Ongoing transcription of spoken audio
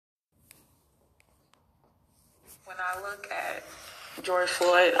When I look at George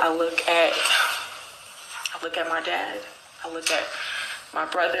Floyd, I look at my dad, I look at my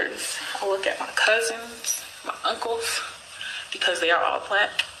brothers, I look at my cousins, my uncles, because they are all black.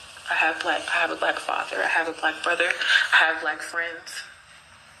 I have a black father, I have a black brother, I have black friends.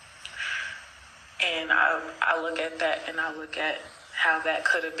 And I look at that and I look at how that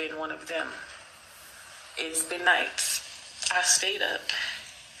could have been one of them. It's been nights I stayed up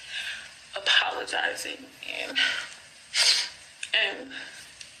apologizing and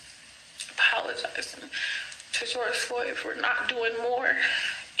apologizing to George Floyd for not doing more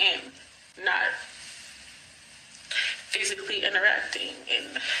and not physically interacting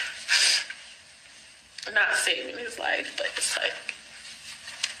and not saving his life. But it's like,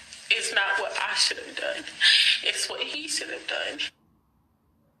 it's not what I should have done. It's what he should have done.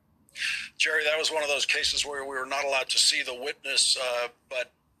 Jerry, that was one of those cases where we were not allowed to see the witness,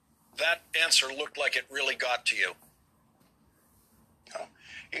 but that answer looked like it really got to you. Oh,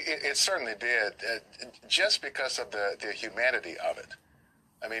 it certainly did, just because of the humanity of it.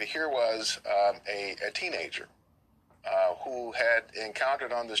 I mean, here was a teenager who had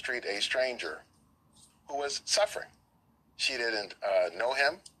encountered on the street a stranger who was suffering. She didn't know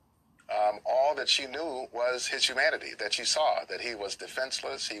him. All that she knew was his humanity, that she saw, that he was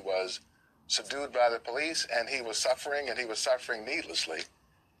defenseless, he was subdued by the police, and he was suffering needlessly.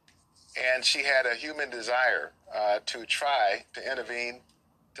 And she had a human desire to try to intervene,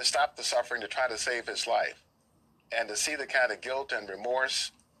 to stop the suffering, to try to save his life. And to see the kind of guilt and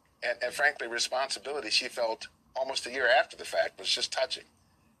remorse and frankly, responsibility she felt almost a year after the fact was just touching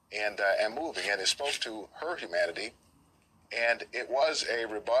and moving. And it spoke to her humanity. And it was a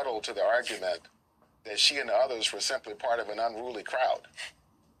rebuttal to the argument that she and the others were simply part of an unruly crowd.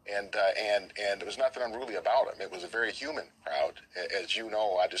 And there was nothing unruly about them. It was a very human crowd. As you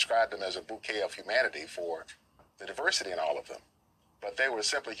know, I described them as a bouquet of humanity for the diversity in all of them. But they were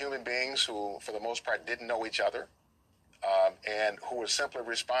simply human beings who, for the most part, didn't know each other, and who were simply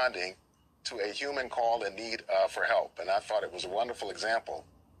responding to a human call and need for help. And I thought it was a wonderful example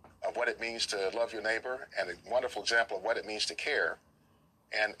of what it means to love your neighbor, and a wonderful example of what it means to care,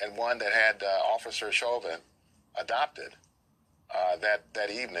 and one that had Officer Chauvin adopted. That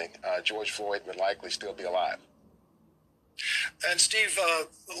evening, George Floyd would likely still be alive. And Steve,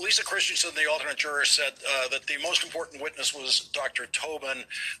 Lisa Christensen, the alternate juror, said that the most important witness was Dr. Tobin.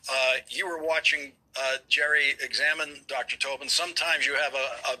 You were watching Jerry examine Dr. Tobin. Sometimes you have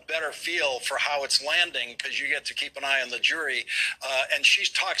a better feel for how it's landing because you get to keep an eye on the jury. And she's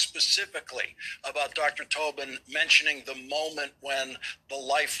talked specifically about Dr. Tobin mentioning the moment when the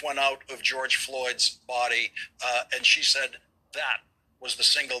life went out of George Floyd's body. And she said that was the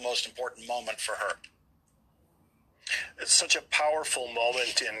single most important moment for her. It's such a powerful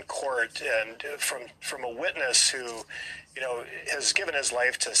moment in court, and from a witness who, you know, has given his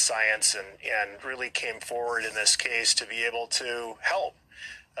life to science and really came forward in this case to be able to help,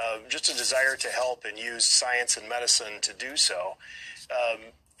 just a desire to help and use science and medicine to do so.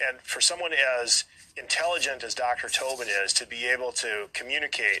 And for someone as intelligent as Dr. Tobin is, to be able to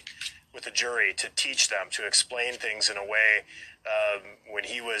communicate with the jury, to teach them, to explain things in a way, when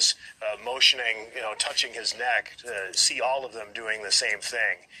he was motioning, you know, touching his neck, to see all of them doing the same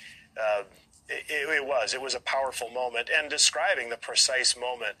thing. It was a powerful moment, and describing the precise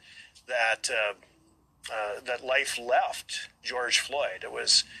moment that that life left George Floyd. It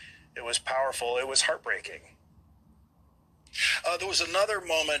was powerful. It was heartbreaking. There was another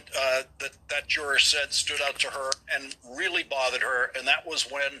moment that juror said stood out to her and really bothered her, and that was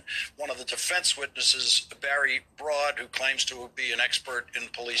when one of the defense witnesses, Barry Broad, who claims to be an expert in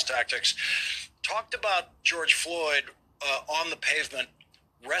police tactics, talked about George Floyd on the pavement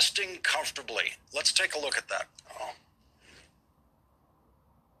resting comfortably. Let's take a look at that.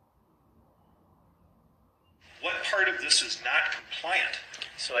 What part of this is not compliant?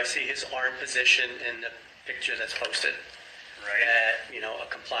 So I see his arm position in the picture that's posted. Right. That, you know, a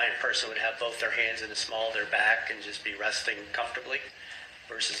compliant person would have both their hands in the small of their back and just be resting comfortably,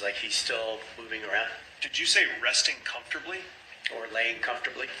 versus like he's still moving around. Did you say resting comfortably? Or laying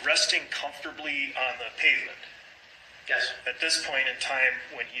comfortably? Resting comfortably on the pavement. Yes. At this point in time,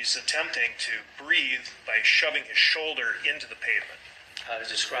 when he's attempting to breathe by shoving his shoulder into the pavement. I was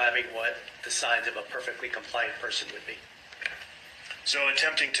describing what the signs of a perfectly compliant person would be. So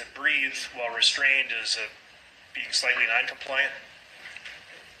attempting to breathe while restrained is being slightly non-compliant?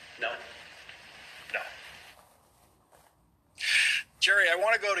 No. No. Jerry, I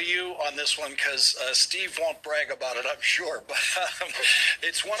want to go to you on this one because Steve won't brag about it, I'm sure, but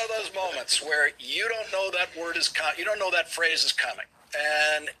it's one of those moments where you don't know that word is you don't know that phrase is coming.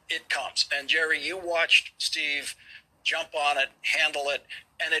 and it comes. And Jerry, you watched Steve jump on it, handle it,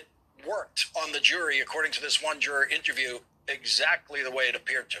 and it worked on the jury, according to this one juror interview, exactly the way it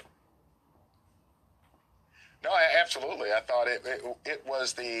appeared to. No, absolutely. I thought it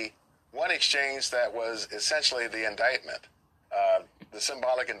was the one exchange that was essentially the indictment, the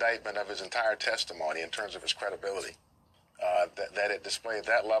symbolic indictment of his entire testimony in terms of his credibility, that it displayed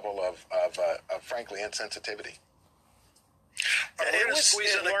that level of frankly, insensitivity. It was,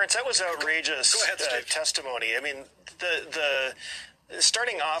 Lawrence, that was outrageous. Go ahead, testimony. I mean, the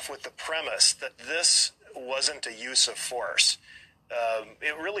starting off with the premise that this wasn't a use of force,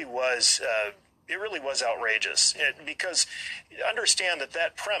 it really was. It really was outrageous because understand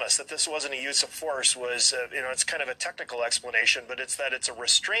that premise that this wasn't a use of force was, it's kind of a technical explanation, but it's that it's a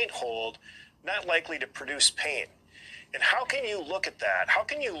restraint hold not likely to produce pain. And how can you look at that? How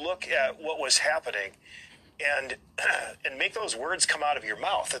can you look at what was happening and make those words come out of your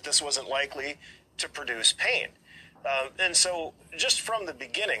mouth that this wasn't likely to produce pain? And so just from the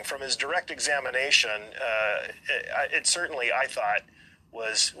beginning, from his direct examination, it certainly, I thought,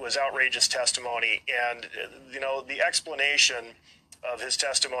 was outrageous testimony. And, the explanation of his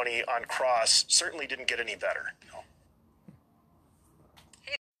testimony on cross certainly didn't get any better.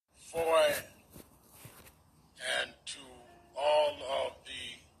 Floyd, and to all of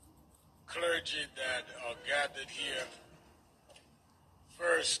the clergy that are gathered here,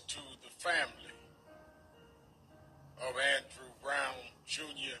 first to the family of Andrew Brown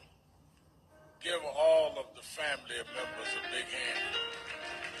Jr., give all of the family members a big hand.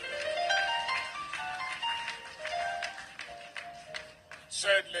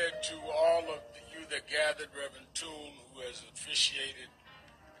 Certainly to all of you that gathered, Reverend Toole, who has officiated,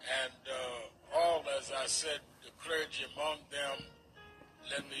 and all, as I said, the clergy among them,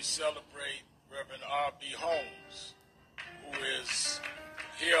 let me celebrate Reverend R.B. Holmes, who is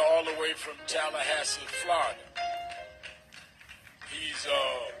here all the way from Tallahassee, Florida. He's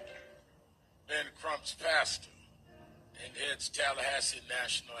Ben Crump's pastor and heads Tallahassee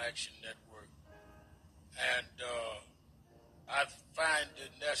National Action Network. And I find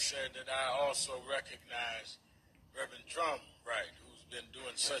it necessary that I also recognize Reverend Drumright, who's been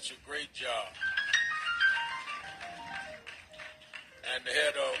doing such a great job, and the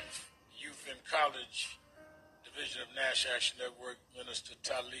head of Youth and College Division of Nash Action Network, Minister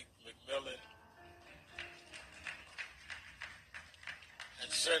Talik McMillan. And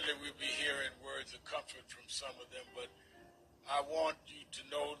certainly we'll be hearing words of comfort from some of them, but I want you to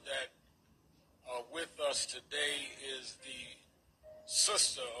know that with us today is the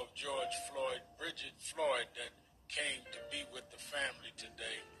sister of George Floyd, Bridget Floyd, that came to be with the family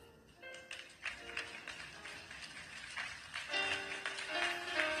today.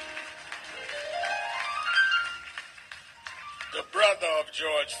 The brother of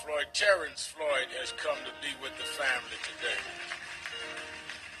George Floyd, Terrence Floyd, has come to be with the family today.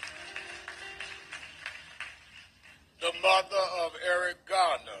 The mother of Eric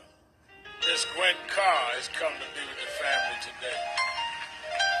Garner, Miss Gwen Carr, has come to be with the family today.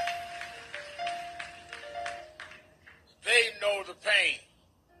 They know the pain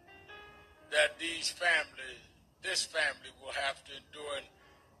that this family will have to endure. And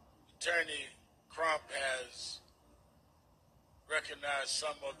Attorney Crump has recognized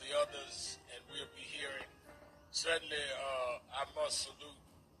some of the others, and we'll be hearing. Certainly, I must salute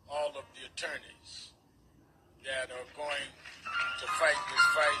all of the attorneys that are going to fight this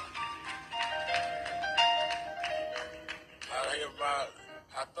fight.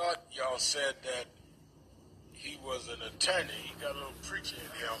 I thought y'all said that he was an attorney. He got a little preacher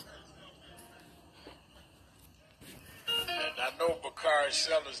in him. And I know Bakari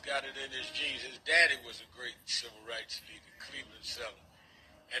Sellers got it in his genes. His daddy was a great civil rights leader, Cleveland Sellers.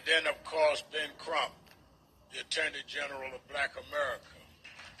 And then, of course, Ben Crump, the Attorney General of Black America.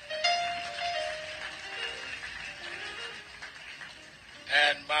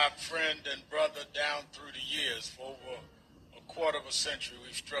 And my friend and brother down through the years, for over a quarter of a century,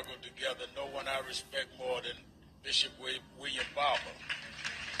 we've struggled together. No one I respect more than Bishop William Barber.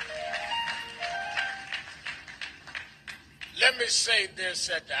 Let me say this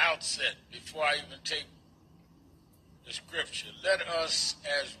at the outset before I even take the scripture. Let us,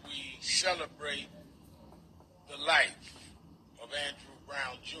 as we celebrate the life of Andrew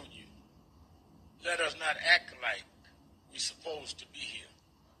Brown Jr., let us not act like we're supposed to be here.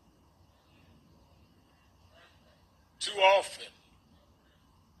 Too often,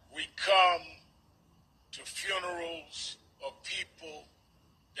 we come to funerals of people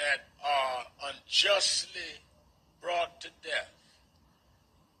that are unjustly brought to death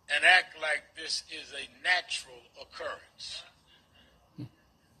and act like this is a natural occurrence.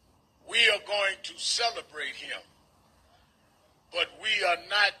 are going to celebrate him, but we are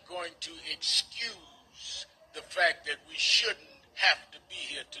not going to excuse the fact that we shouldn't have to be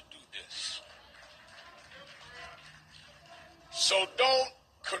here to do this. So don't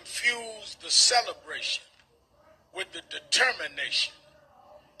confuse the celebration with the determination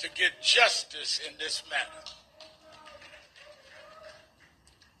to get justice in this matter.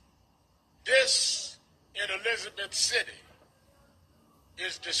 This in Elizabeth City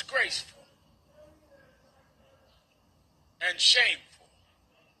is disgraceful and shameful.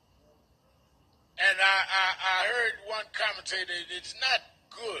 And I heard one commentator, it's not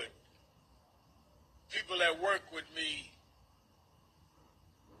good. People that work with me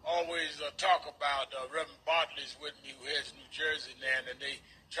always talk about Reverend Bartley's with me, who heads New Jersey now, and they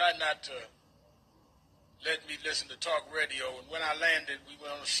try not to let me listen to talk radio. And when I landed, we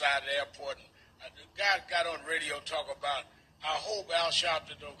went on the side of the airport, and the guy got on radio talk about, I hope Al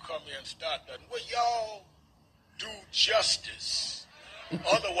Sharpton don't come here and start nothing. Well, y'all do justice.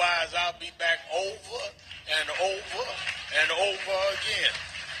 Otherwise, I'll be back over and over and over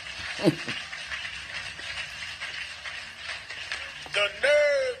again. The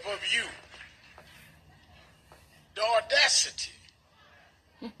nerve of you, the audacity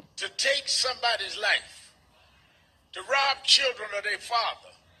to take somebody's life, to rob children of their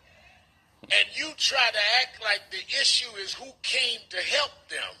father, and you try to act like the issue is who came to help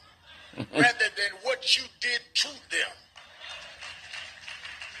them rather than what you did to them.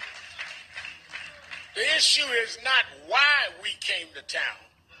 The issue is not why we came to town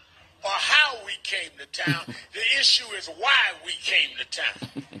or how we came to town. The issue is why we came to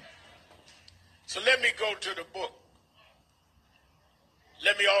town. So let me go to the book.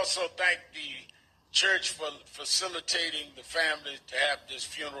 Let me also thank the church for facilitating the family to have this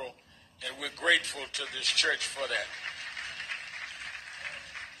funeral, and we're grateful to this church for that.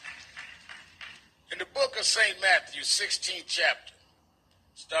 In the book of St. Matthew, 16th chapter,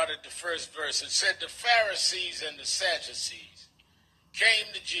 started the first verse, it said, the Pharisees and the Sadducees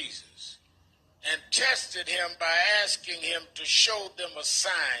came to Jesus and tested him by asking him to show them a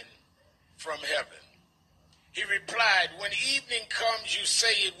sign from heaven. He replied, when evening comes, you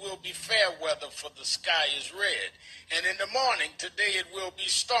say it will be fair weather, for the sky is red. And in the morning, today it will be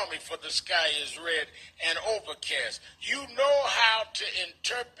stormy, for the sky is red and overcast. You know how to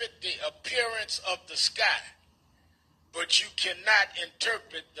interpret the appearance of the sky, but you cannot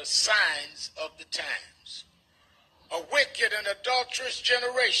interpret the signs of the times. A wicked and adulterous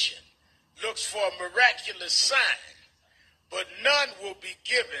generation looks for a miraculous sign, but none will be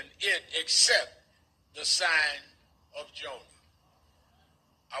given it except the sign of Jonah.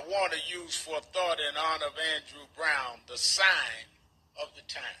 I want to use for a thought in honor of Andrew Brown, the sign of the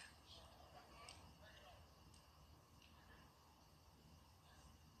times.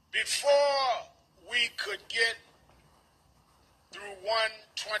 Before we could get through one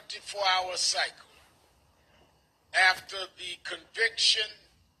 24-hour cycle, after the conviction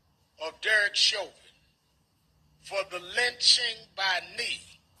of Derek Chauvin for the lynching by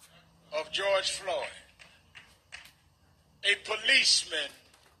knee of George Floyd, a policeman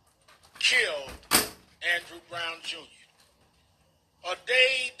killed Andrew Brown Jr. A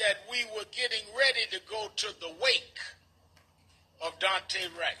day that we were getting ready to go to the wake of Daunte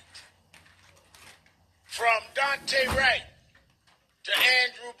Wright. From Daunte Wright to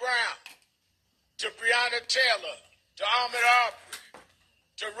Andrew Brown, to Breonna Taylor, to Ahmaud Arbery,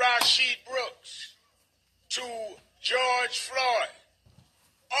 to Rashid Brooks, to George Floyd,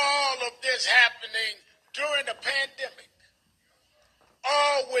 all of this happening during the pandemic,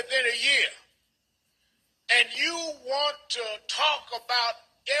 all within a year. And you want to talk about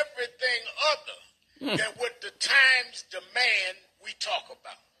everything other than what the times demand we talk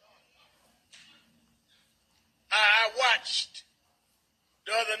about. I watched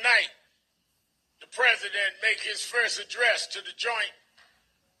the other night the president make his first address to the joint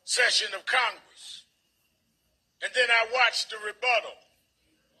session of Congress. And then I watched the rebuttal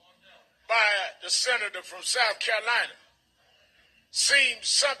by the senator from South Carolina. Seems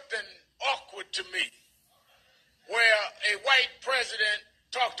something awkward to me, where a white president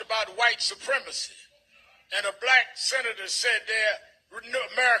talked about white supremacy and a black senator said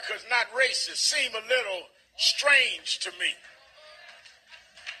America's not racist. Seem a little strange to me.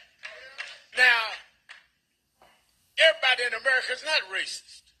 Now, everybody in America is not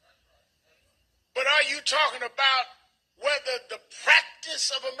racist. But are you talking about whether the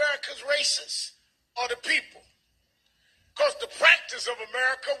practice of America is racist or the people? Because the practice of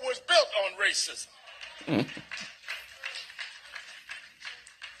America was built on racism.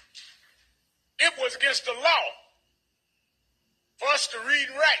 It was against the law for us to read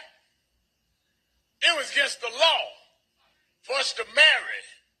and write. It was against the law for us to marry.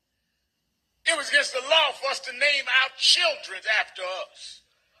 It was against the law for us to name our children after us.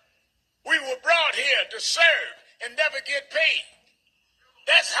 We were brought here to serve and never get paid.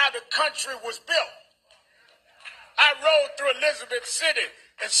 That's how the country was built. I rode through Elizabeth City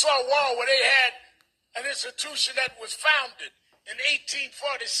and saw a wall where they had an institution that was founded in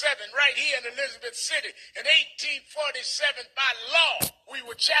 1847 right here in Elizabeth City. In 1847, by law, we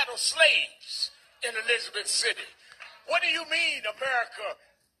were chattel slaves in Elizabeth City. What do you mean America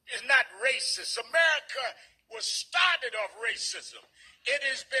is not racist? America was started off racism. It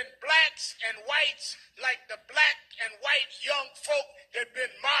has been blacks and whites, like the black and white young folk that have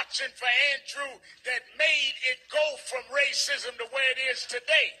been marching for Andrew, that made it go from racism to where it is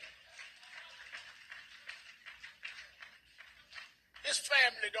today. This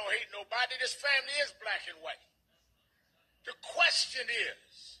family don't hate nobody. This family is black and white. The question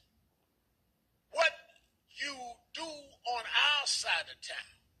is, what you do on our side of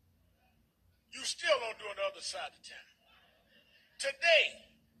town, you still don't do on the other side of town. Today,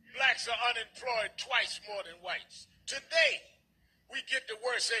 blacks are unemployed twice more than whites. Today, we get the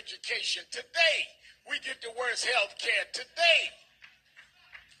worst education. Today, we get the worst health care. Today,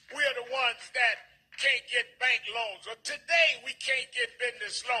 we are the ones that can't get bank loans. Or today, we can't get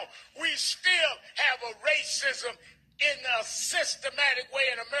business loans. We still have a racism in a systematic way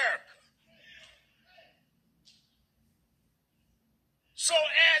in America. So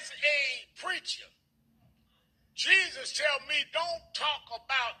as a preacher, Jesus tell me, don't talk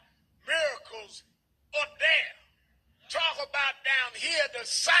about miracles up there. Talk about down here the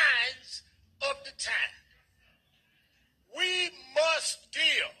signs of the time. We must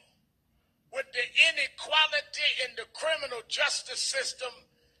deal with the inequality in the criminal justice system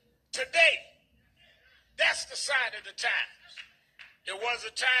today. That's the sign of the times. There was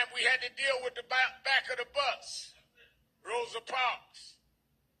a time we had to deal with the back of the bus. Rosa Parks,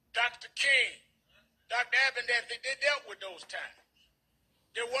 Dr. King, Dr. Abernathy, they dealt with those times.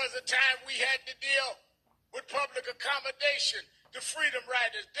 There was a time we had to deal with public accommodation. The Freedom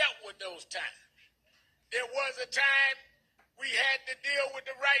Riders dealt with those times. There was a time we had to deal with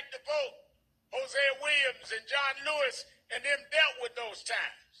the right to vote. Hosea Williams and John Lewis and them dealt with those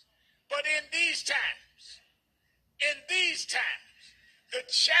times. But in these times, the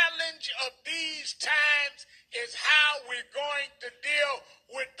challenge of these times is how we're going to deal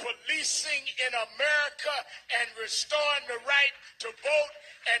with policing in America and restoring the right to vote.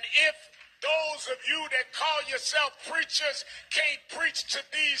 And if those of you that call yourself preachers can't preach to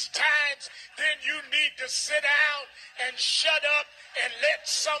these times, then you need to sit down and shut up and let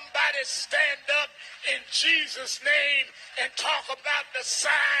somebody stand up in Jesus' name and talk about the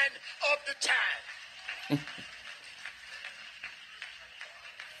sign of the time.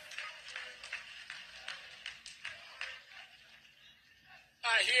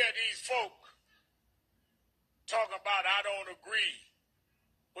 I hear these folk talking about I don't agree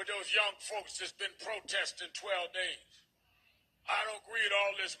with those young folks that's been protesting 12 days. I don't agree with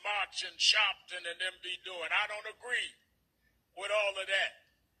all this marching, Sharpton and them be doing. I don't agree with all of that.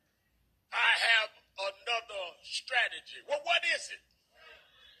 I have another strategy. Well, what is it?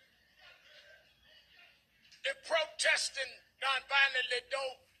 If protesting nonviolently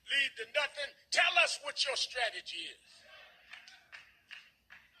don't lead to nothing, tell us what your strategy is.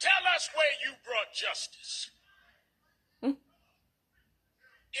 Tell us where you brought justice.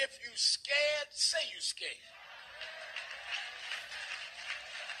 If you scared, say you scared.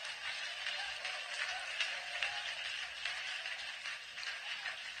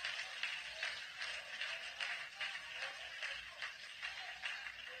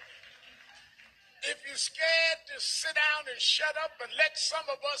 If you're scared, to sit down and shut up and let some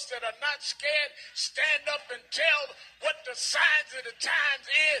of us that are not scared stand up and tell what the signs of the times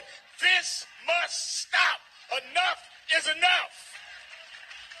is. This must stop. Enough is enough.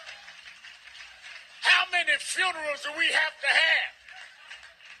 How many funerals do we have to have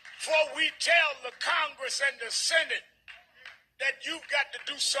before we tell the Congress and the Senate that you've got to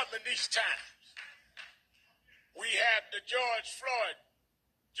do something these times? We have the George Floyd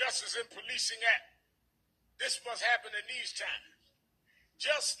Justice in Policing Act. This must happen in these times.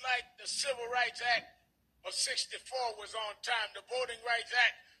 Just like the Civil Rights Act of 64 was on time, the Voting Rights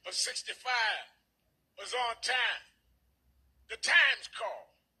Act of 65 was on time. The times call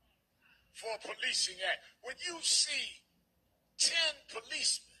for a policing act. When you see 10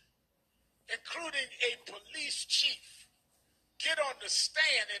 policemen, including a police chief, get on the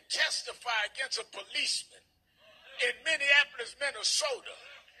stand and testify against a policeman in Minneapolis, Minnesota,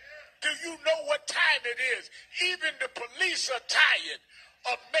 do you know what time it is? Even the police are tired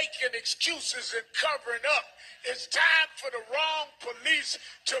of making making excuses and covering up. It's time for the wrong police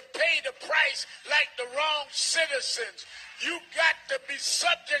to pay the price like the wrong citizens. You got to be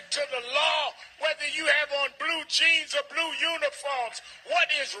subject to the law, whether you have on blue jeans or blue uniforms.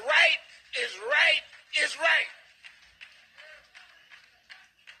 What is right is right is right.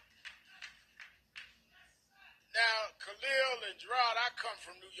 Now, Khalil and Gerard, I come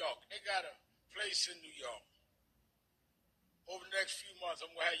from New York. They got a place in New York. Over the next few months,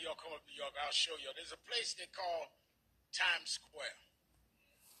 I'm going to have y'all come up to New York. I'll show y'all. There's a place they call Times Square.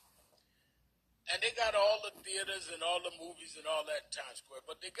 And they got all the theaters and all the movies and all that in Times Square.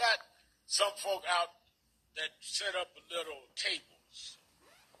 But they got some folk out that set up little tables.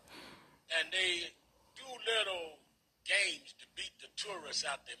 And they do little games to beat the tourists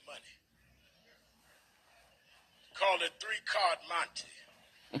out their money. Call it 3-Card Monte.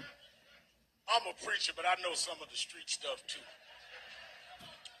 I'm a preacher, but I know some of the street stuff too.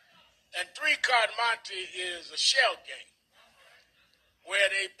 And 3-Card Monte is a shell game where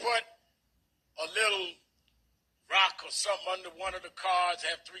they put a little rock or something under one of the cards,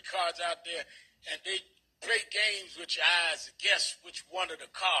 have 3 cards out there, and they play games with your eyes to guess which one of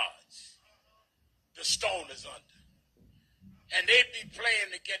the cards the stone is under. And they be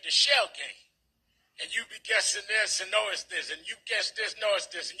playing to get the shell game. And you be guessing this and no it's this, and you guess this, no it's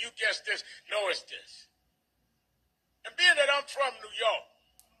this, and you guess this, no it's this. And being that I'm from New York,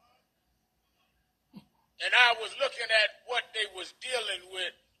 and I was looking at what they was dealing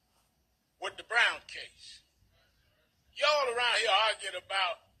with the Brown case. Y'all around here arguing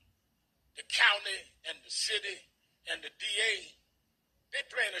about the county and the city and the DA. They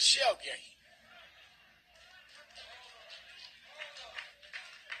playing a shell game.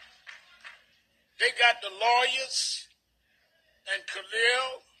 They got the lawyers and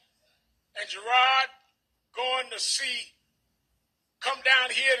Khalil and Gerard going to come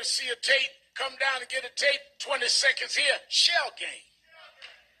down here to see a tape, come down to get a tape, 20 seconds here, shell game.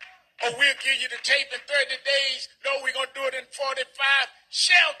 Or we'll give you the tape in 30 days. No, we're going to do it in 45,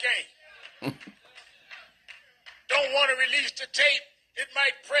 shell game. Don't want to release the tape. It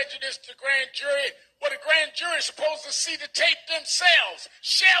might prejudice the grand jury. Well, the grand jury is supposed to see the tape themselves,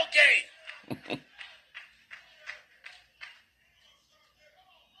 shell game.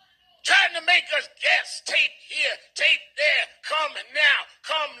 Trying to make us guess, tape here, tape there, come now,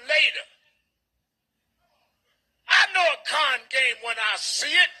 come later. I know a con game when I see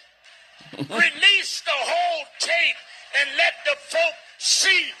it. Release the whole tape and let the folk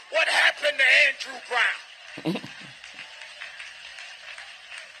see what happened to Andrew Brown.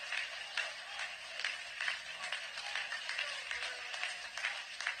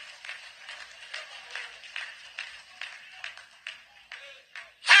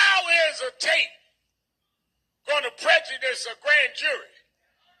 How is a tape going to prejudice a grand jury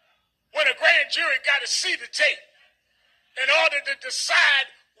when a grand jury got to see the tape in order to decide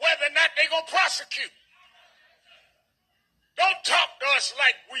whether or not they're going to prosecute? Don't talk to us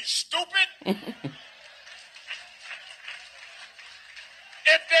like we stupid.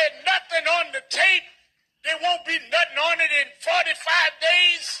 If there's nothing on the tape, there won't be nothing on it in 45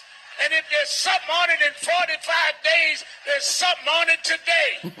 days. And if there's something on it in 45 days, there's something on it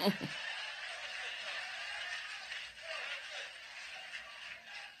today.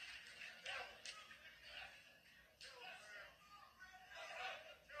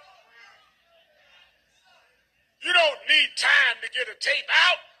 You don't need time to get a tape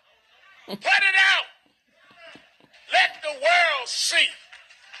out. Put it out. Let the world see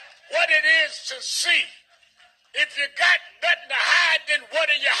what it is to see. If you got nothing to hide, then what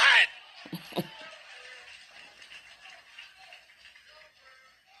are you hiding?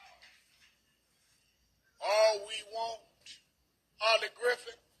 All we want, Harley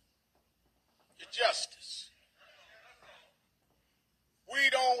Griffin, is justice. We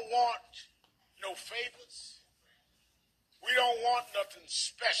don't want no favors. We don't want nothing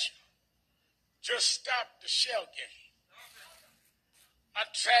special. Just stop the shell game. I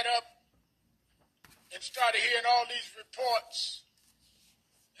sat up and started hearing all these reports,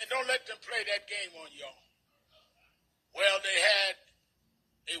 and don't let them play that game on y'all. Well, they had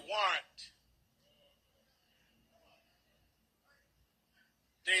a warrant.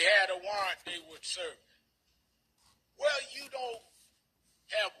 They had a warrant they would serve. Well, you don't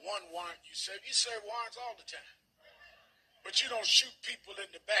have one warrant you serve. You serve warrants all the time. But you don't shoot people in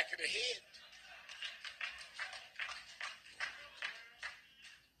the back of the head.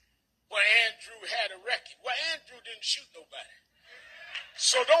 Well, Andrew had a record. Well, Andrew didn't shoot nobody.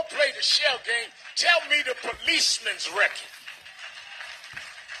 So don't play the shell game. Tell me the policeman's record.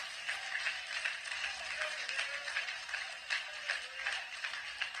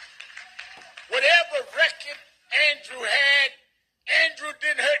 Whatever record Andrew had, Andrew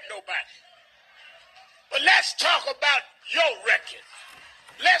didn't hurt nobody. But let's talk about your record.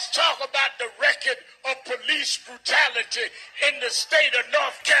 Let's talk about the record of police brutality in the state of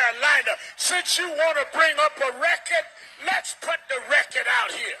North Carolina. Since you want to bring up a record, let's put the record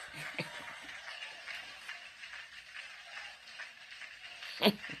out here.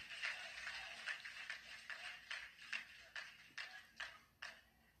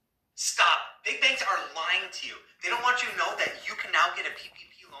 Stop. Big banks are lying to you. They don't want you to know that you can now get a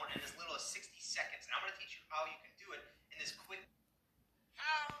PPP loan in as little as 60 seconds. And I'm going to teach you how you can do it in this quick.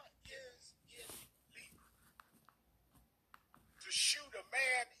 How is it legal to shoot a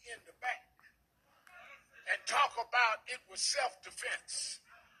man in the back and talk about it was self-defense?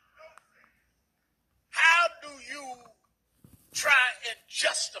 How do you try and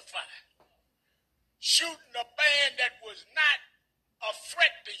justify shooting a man that was not a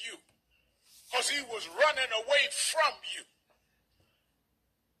threat to you because he was running away from you?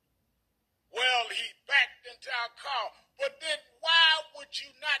 Well, he backed into our car. But then why would you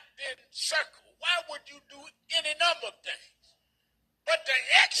not then circle? Why would you do any number of things? But to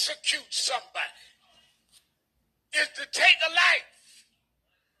execute somebody is to take a life,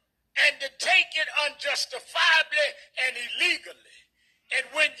 and to take it unjustifiably and illegally. And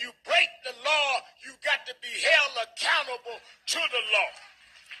when you break the law, you got to be held accountable to the law.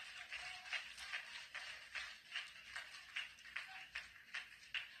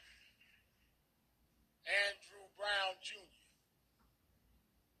 Andrew Brown Jr.,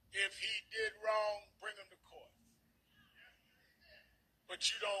 if he did wrong, bring him to court. But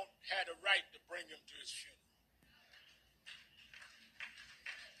you don't have the right to bring him to his funeral.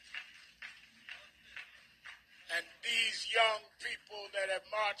 And these young people that have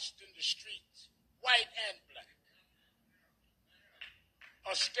marched in the streets, white and black,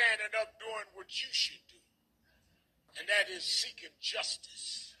 are standing up doing what you should do. And that is seeking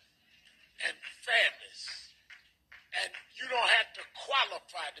justice and fairness. And you don't have to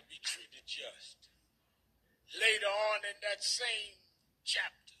qualify to be treated just. Later on in that same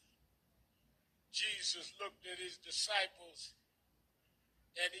chapter, Jesus looked at his disciples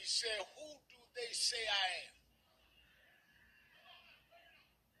and he said, "Who do they say I am?"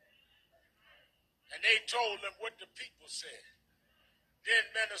 And they told him what the people said. Then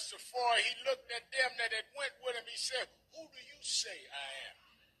Minister Foy, he looked at them that had went with him. He said, "Who do you say I am?"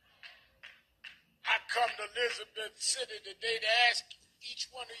 I come to Elizabeth City today to ask each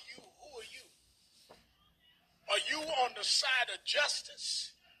one of you, who are you? Are you on the side of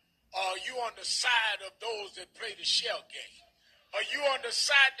justice? Or are you on the side of those that play the shell game? Are you on the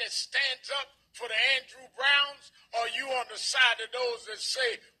side that stands up for the Andrew Browns? Or are you on the side of those that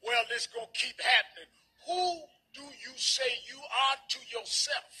say, well, this going to keep happening? Who do you say you are to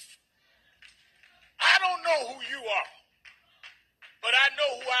yourself? I don't know who you are, but I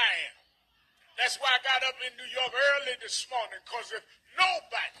know who I am. That's why I got up in New York early this morning, because if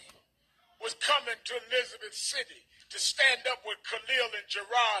nobody was coming to Elizabeth City to stand up with Khalil and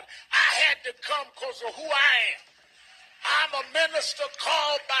Gerard, I had to come because of who I am. I'm a minister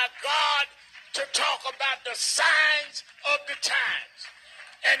called by God to talk about the signs of the times.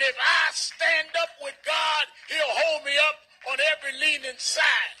 And if I stand up with God, he'll hold me up on every leaning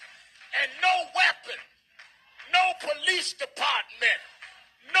side. And no weapon, no police department,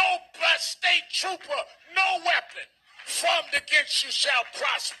 no state trooper, no weapon formed against you shall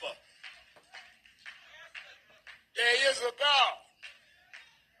prosper. There is a God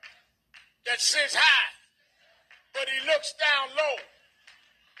that sits high, but he looks down low.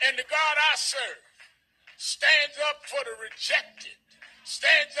 And the God I serve stands up for the rejected,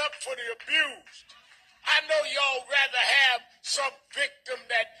 stands up for the abused. I know y'all rather have some victim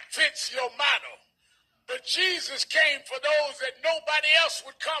that fits your motto, but Jesus came for those that nobody else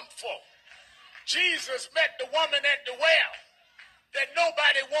would come for. Jesus met the woman at the well that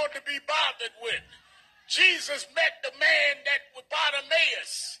nobody wanted to be bothered with. Jesus met the man that was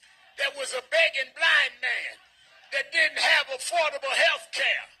Bartimaeus, that was a begging blind man, that didn't have affordable health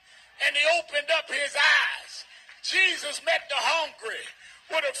care, and he opened up his eyes. Jesus met the hungry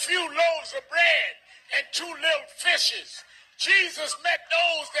with a few loaves of bread and 2 little fishes. Jesus met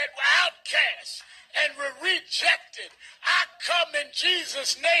those that were outcasts and were rejected. I come in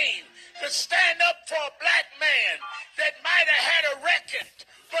Jesus' name to stand up for a black man that might have had a record,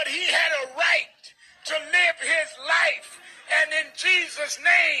 but he had a right to live his life. And in Jesus'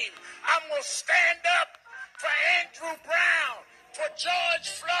 name, I'm going to stand up for Andrew Brown, for George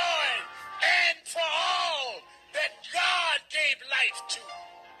Floyd, and for all that God gave life to.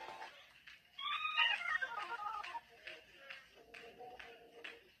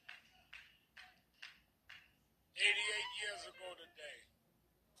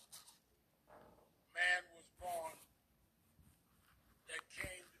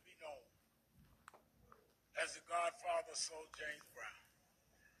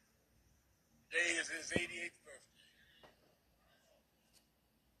 his 88th birthday.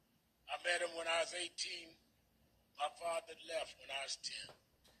 I met him when I was 18. My father left when I was 10.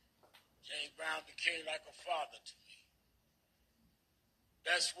 James Brown became like a father to me.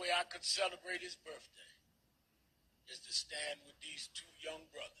 Best way I could celebrate his birthday is to stand with these two young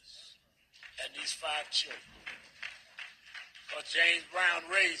brothers and these 5 children. But James Brown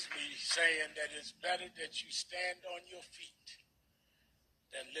raised me saying that it's better that you stand on your feet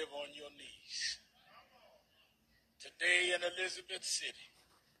than live on your knees. Today in Elizabeth City,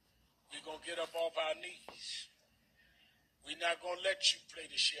 we're going to get up off our knees. We're not going to let you play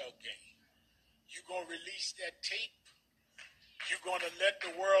the shell game. You're going to release that tape. You're going to let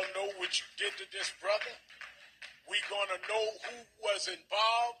the world know what you did to this brother. We're going to know who was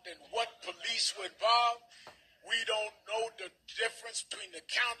involved and what police were involved. We don't know the difference between the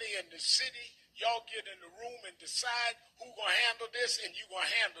county and the city. Y'all get in the room and decide who's going to handle this, and you're going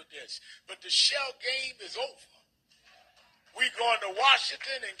to handle this. But the shell game is over. We're going to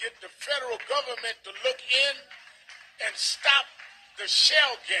Washington and get the federal government to look in and stop the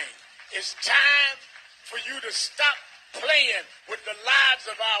shell game. It's time for you to stop playing with the lives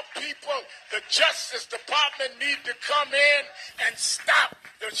of our people. The Justice Department need to come in and stop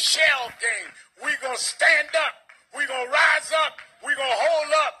the shell game. We're going to stand up. We're going to rise up. We're going to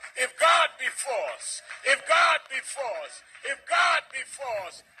hold up. If God be for us, if God be for us, if God be for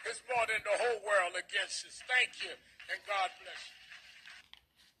us, it's more than the whole world against us. Thank you, and God bless you.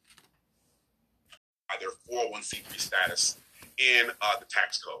 Their 401c3 status in the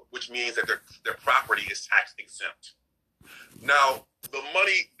tax code, which means that their property is tax exempt. Now, the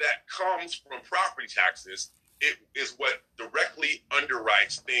money that comes from property taxes, it is what directly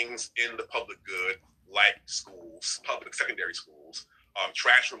underwrites things in the public good, like schools, public secondary schools,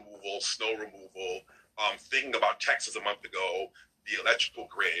 trash removal, snow removal, thinking about Texas a month ago, the electrical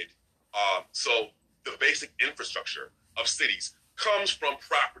grid. So the basic infrastructure of cities comes from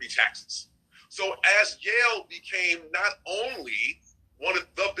property taxes. So as Yale became not only one of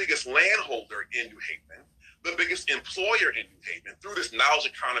the biggest landholder in New Haven, the biggest employer in New Haven through this knowledge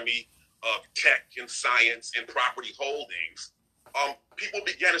economy of tech and science and property holdings, people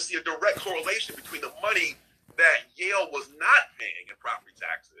began to see a direct correlation between the money that Yale was not paying in property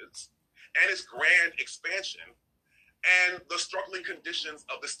taxes and its grand expansion and the struggling conditions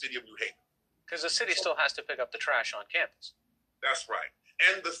of the city of New Haven. Because the city still has to pick up the trash on campus. That's right.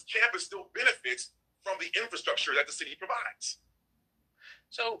 And the campus still benefits from the infrastructure that the city provides.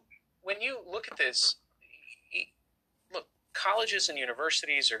 So when you look at this, look, colleges and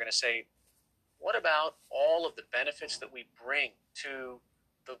universities are going to say, what about all of the benefits that we bring to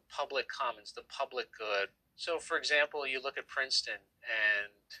the public commons, the public good? So, for example, you look at Princeton and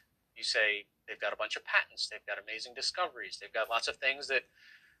you say they've got a bunch of patents, they've got amazing discoveries, they've got lots of things that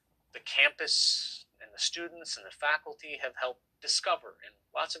the campus and the students and the faculty have helped discover in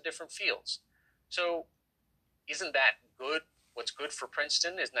lots of different fields. So isn't that good? What's good for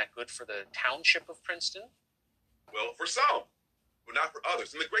Princeton? Isn't that good for the township of Princeton? Well, for some, but not for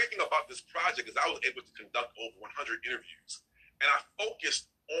others. And the great thing about this project is I was able to conduct over 100 interviews. And I focused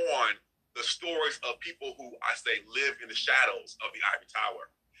on the stories of people who I say live in the shadows of the Ivy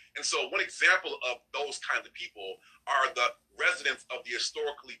Tower. And so one example of those kinds of people are the residents of the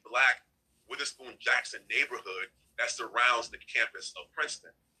historically Black Witherspoon Jackson neighborhood that surrounds the campus of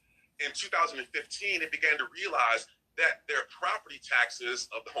Princeton. In 2015, they began to realize that their property taxes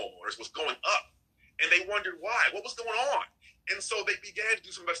of the homeowners was going up. And they wondered why, what was going on? And so they began to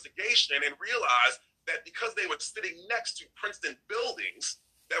do some investigation and realized that because they were sitting next to Princeton buildings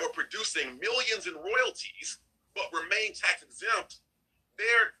that were producing millions in royalties, but remained tax exempt,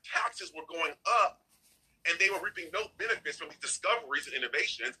 their taxes were going up and they were reaping no benefits from these discoveries and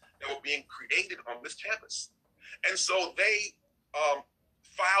innovations that were being created on this campus. And so they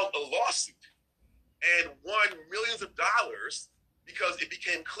filed a lawsuit and won millions of dollars because it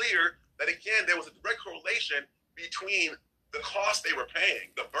became clear that, again, there was a direct correlation between the cost they were paying,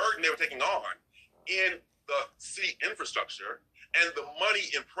 the burden they were taking on in the city infrastructure, and the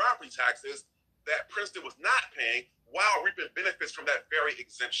money in property taxes that Princeton was not paying while reaping benefits from that very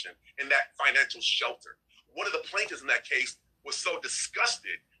exemption and that financial shelter. One of the plaintiffs in that case was so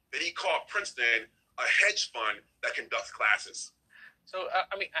disgusted that he called Princeton a hedge fund that conducts classes. So,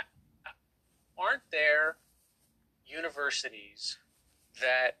 aren't there universities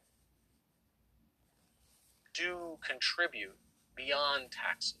that do contribute beyond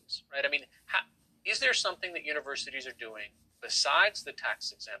taxes, right? I mean, is there something that universities are doing besides the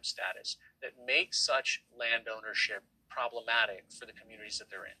tax-exempt status that makes such land ownership problematic for the communities that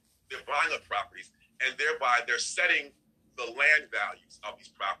they're in? They're buying up properties, and thereby they're setting the land values of these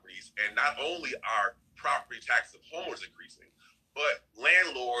properties universities, and not only are property taxes of homeowners increasing, but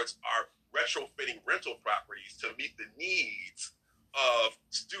landlords are retrofitting rental properties to meet the needs of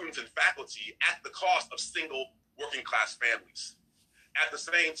students and faculty at the cost of single working class families. At the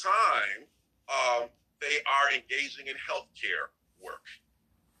same time, they are engaging in healthcare work.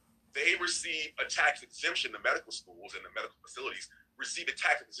 They receive a tax exemption, the medical schools and the medical facilities receive a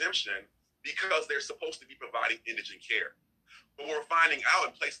tax exemption because they're supposed to be providing indigent care. But what we're finding out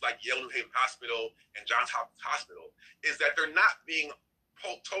in places like Yale New Haven Hospital and Johns Hopkins Hospital is that they're not being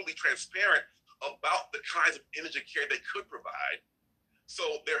totally transparent about the kinds of indigent care they could provide.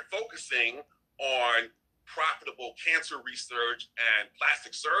 So they're focusing on profitable cancer research and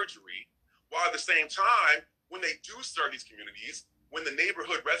plastic surgery, while at the same time, when they do serve these communities, when the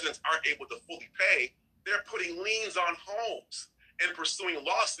neighborhood residents aren't able to fully pay, they're putting liens on homes and pursuing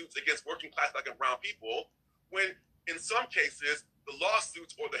lawsuits against working class Black and brown people, when in some cases, the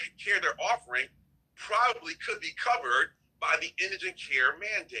lawsuits or the care they're offering probably could be covered by the indigent care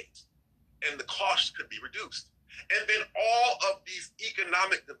mandate, and the cost could be reduced. And then all of these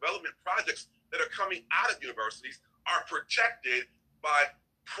economic development projects that are coming out of universities are protected by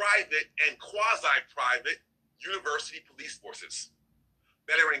private and quasi-private university police forces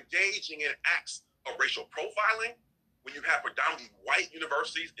that are engaging in acts of racial profiling when you have predominantly white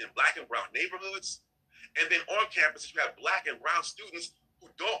universities in Black and brown neighborhoods. And then on campus, you have Black and brown students who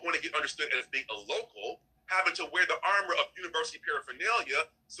don't want to get understood as being a local, having to wear the armor of university paraphernalia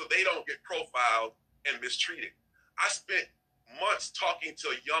so they don't get profiled and mistreated. I spent months talking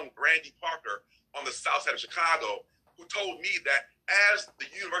to a young Brandy Parker on the south side of Chicago who told me that as the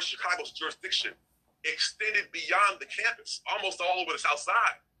University of Chicago's jurisdiction extended beyond the campus, almost all over the south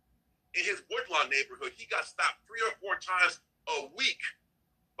side, in his Woodlawn neighborhood, he got stopped 3 or 4 times a week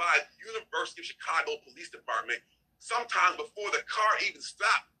by the University of Chicago Police Department. Sometimes before the car even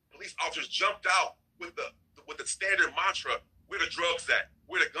stopped, police officers jumped out with the standard mantra, "Where the drugs at?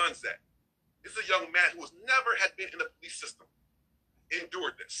 Where the guns at?" This is a young man who never had been in the police system,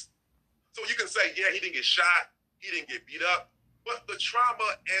 endured this. So you can say, yeah, he didn't get shot, he didn't get beat up, but the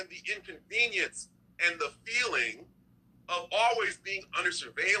trauma and the inconvenience and the feeling of always being under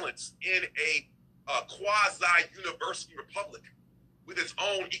surveillance in a quasi-university republic with its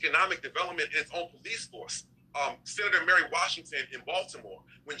own economic development and its own police force. Senator Mary Washington in Baltimore,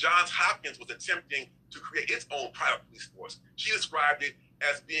 when Johns Hopkins was attempting to create its own private police force, she described it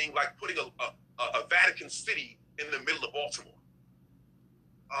as being like putting a Vatican City in the middle of Baltimore.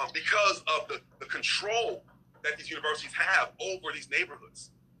 Because of the control that these universities have over these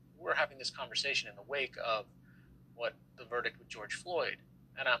neighborhoods. We're having this conversation in the wake of what the verdict with George Floyd.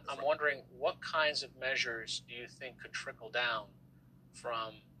 And I'm wondering, what kinds of measures do you think could trickle down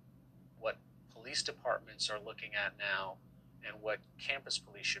from what police departments are looking at now and what campus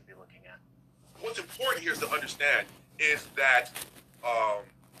police should be looking at? What's important here is to understand is that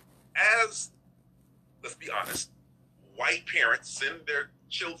as, let's be honest, white parents send their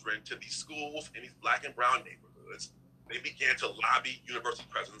children to these schools in these Black and brown neighborhoods, they began to lobby university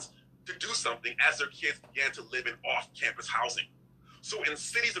presidents to do something as their kids began to live in off-campus housing. So in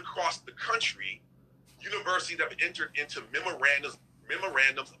cities across the country, universities have entered into memorandums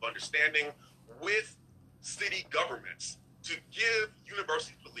of understanding with city governments to give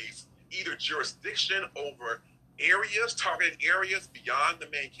university police either jurisdiction over areas, targeted areas beyond the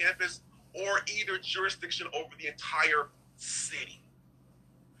main campus, or either jurisdiction over the entire city.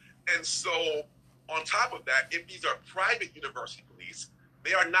 And so on top of that, if these are private university police,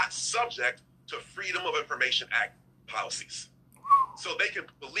 they are not subject to Freedom of Information Act policies. So they can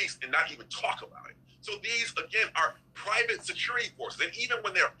police and not even talk about it. So these, again, are private security forces. And even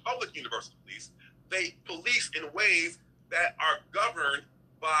when they're public university police, they police in ways that are governed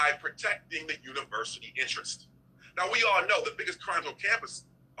by protecting the university interest. Now, we all know the biggest crimes on campus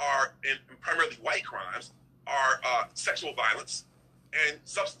are, and primarily white crimes, are sexual violence and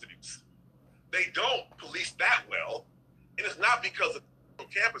substance abuse. They don't police that well, and it's not because the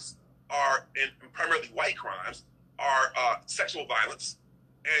campus are, and primarily white crimes, are sexual violence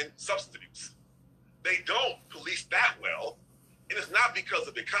and substance abuse. They don't police that well, and it's not because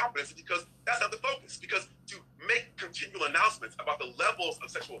of incompetence, it's because that's not the focus. Because to make continual announcements about the levels of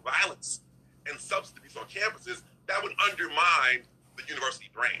sexual violence and substance abuse on campuses, that would undermine the university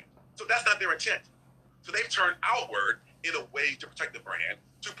brand. So that's not their intent. So they've turned outward in a way to protect the brand,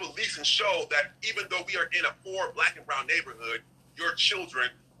 to police and show that even though we are in a poor Black and brown neighborhood, your children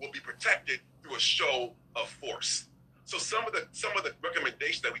will be protected through a show of force. So some of the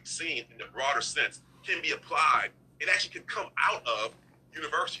recommendations that we've seen in the broader sense can be applied. It actually can come out of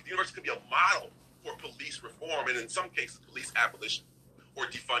university. The university could be a model for police reform and in some cases police abolition. or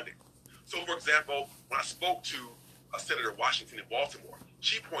defunding. So, for example, when I spoke to Senator Washington in Baltimore,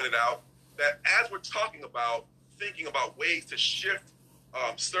 she pointed out that as we're talking about thinking about ways to shift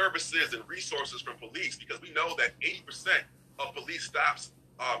services and resources from police, because we know that 80% of police stops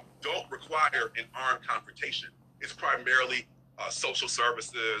don't require an armed confrontation. It's primarily social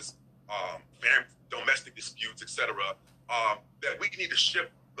services, domestic disputes, etc. That we need to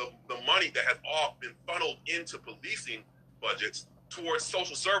shift the money that has all been funneled into policing budgets towards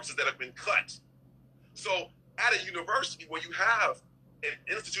social services that have been cut. So at a university where you have an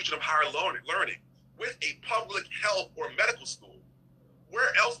institution of higher learning with a public health or medical school,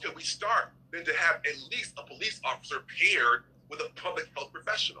 where else can we start than to have at least a police officer paired with a public health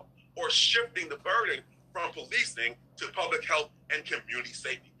professional, or shifting the burden from policing to public health and community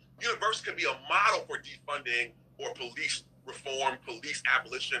safety? University can be a model for defunding or police reform, police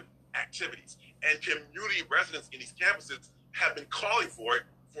abolition activities. And community residents in these campuses have been calling for it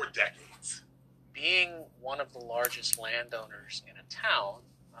for decades. Being one of the largest landowners in a town,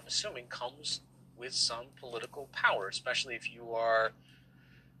 I'm assuming, comes with some political power, especially if you are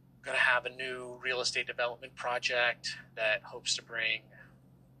going to have a new real estate development project that hopes to bring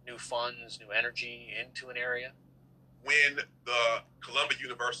new funds, new energy into an area. When the Columbia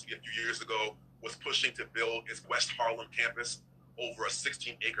University a few years ago was pushing to build its West Harlem campus over a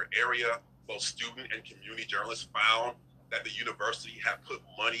 16-acre area, both student and community journalists found that the university had put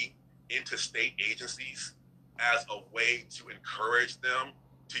money into state agencies as a way to encourage them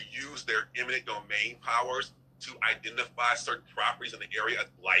to use their eminent domain powers to identify certain properties in the area as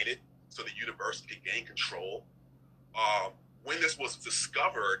blighted so the university could gain control. When this was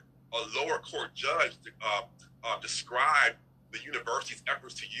discovered, a lower court judge described the university's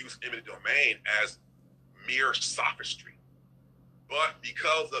efforts to use eminent domain as mere sophistry. But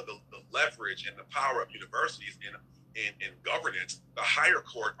because of the leverage and the power of universities in governance, the higher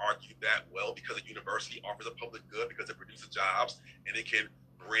court argued that, well, because a university offers a public good, because it produces jobs and it can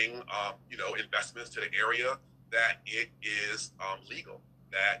bring investments to the area, that it is legal.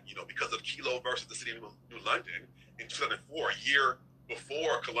 That, because of Kelo versus the city of New London in 2004, a year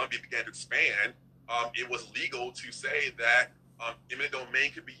before Columbia began to expand, it was legal to say that eminent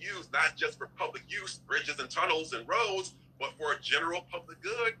domain could be used not just for public use, bridges and tunnels and roads, but for a general public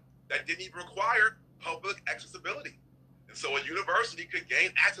good that didn't even require public accessibility. And so a university could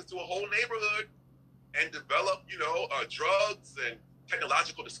gain access to a whole neighborhood and develop, drugs and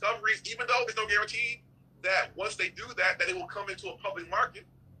technological discoveries, even though there's no guarantee that once they do that it will come into a public market,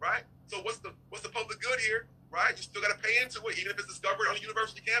 right? So what's the public good here, right? You still got to pay into it, even if it's discovered on a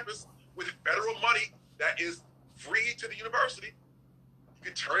university campus with federal money that is free to the university. You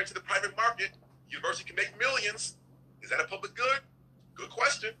can turn it to the private market. The university can make millions. Is that a public good? Good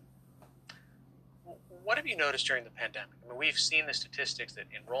question. What have you noticed during the pandemic? I mean, we've seen the statistics that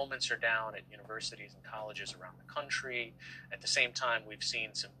enrollments are down at universities and colleges around the country. At the same time, we've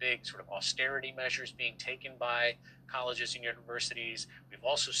seen some big sort of austerity measures being taken by colleges and universities. We've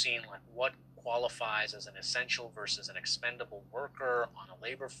also seen what qualifies as an essential versus an expendable worker on a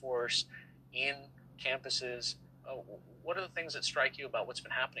labor force in campuses. What are the things that strike you about what's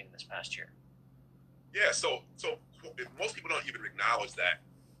been happening this past year? Yeah, so most people don't even acknowledge that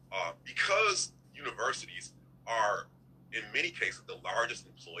because universities are, in many cases, the largest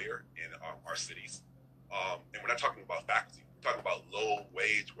employer in our cities. And we're not talking about faculty. We're talking about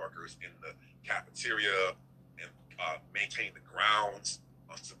low-wage workers in the cafeteria and maintaining the grounds,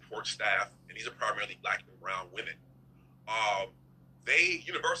 support staff, and these are primarily Black and brown women.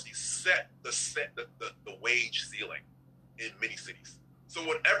 Universities set the wage ceiling in many cities. So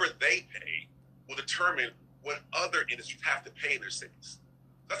whatever they pay will determine what other industries have to pay in their cities.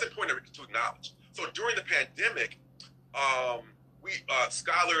 That's important to acknowledge. So during the pandemic,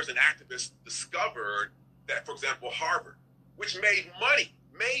 scholars and activists discovered that, for example, Harvard, which made money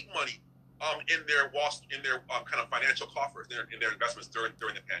in their kind of financial coffers, in their investments during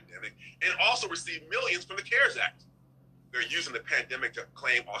the pandemic, and also received millions from the CARES Act. They're using the pandemic to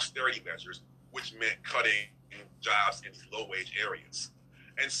claim austerity measures, which meant cutting jobs in these low-wage areas.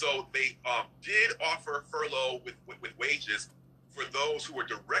 And so they did offer furlough with wages for those who were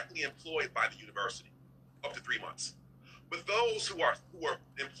directly employed by the university, up to 3 months. But those who are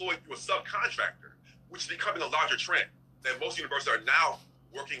employed through a subcontractor, which is becoming a larger trend, that most universities are now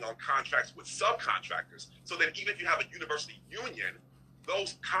working on contracts with subcontractors, so that even if you have a university union,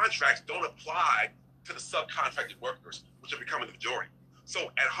 those contracts don't apply to the subcontracted workers, which are becoming the majority.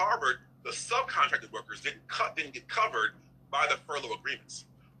 So at Harvard, the subcontracted workers didn't get covered by the furlough agreements.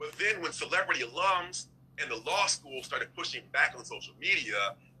 But then when celebrity alums and the law school started pushing back on social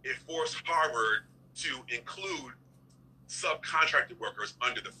media, it forced Harvard to include subcontracted workers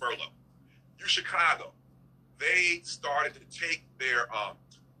under the furlough. UChicago, they started to take their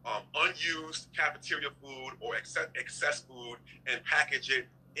unused cafeteria food or excess food and package it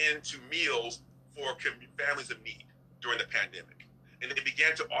into meals for families in need during the pandemic. And they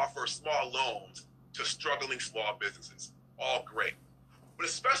began to offer small loans to struggling small businesses. All great. But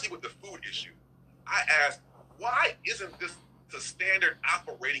especially with the food issue, I asked, why isn't this the standard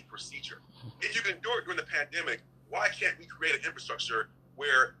operating procedure? If you can do it during the pandemic, why can't we create an infrastructure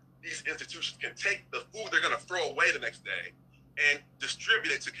where these institutions can take the food they're going to throw away the next day and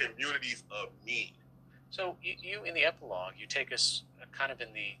distribute it to communities of need? So you in the epilogue, you take us kind of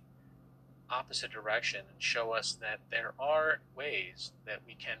in the opposite direction and show us that there are ways that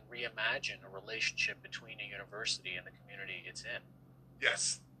we can reimagine a relationship between a university and the community it's in.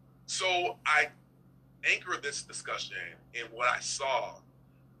 Yes. So I anchor this discussion in what I saw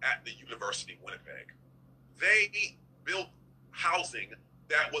at the University of Winnipeg. They built housing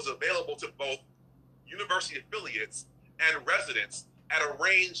that was available to both university affiliates and residents at a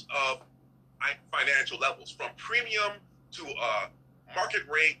range of financial levels, from premium to market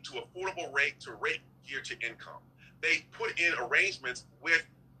rate to affordable rate to rate geared to income. They put in arrangements with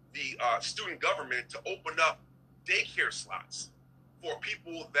the student government to open up daycare slots for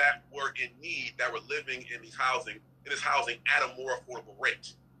people that were in need, that were living in this housing at a more affordable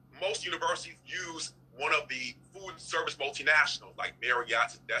rate. Most universities use one of the food service multinationals like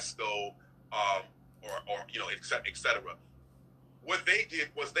Marriott, Tedesco, et cetera. What they did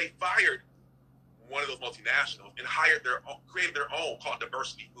was they fired one of those multinationals and created their own called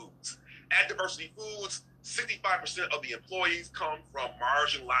Diversity Foods. At Diversity Foods, 65% of the employees come from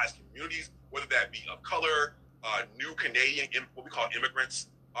marginalized communities, whether that be of color, new Canadian, what we call immigrants,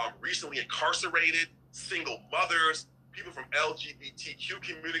 recently incarcerated, single mothers, people from LGBTQ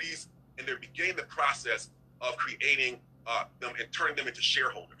communities, and they're beginning the process of creating them and turning them into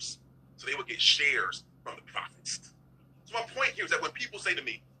shareholders. So they would get shares from the profits. So my point here is that when people say to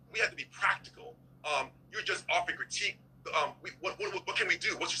me, we have to be practical, you're just offering critique, what can we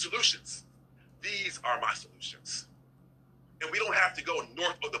do? What's your solutions? These are my solutions. And we don't have to go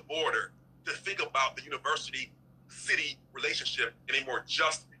north of the border to think about the university-city relationship in a more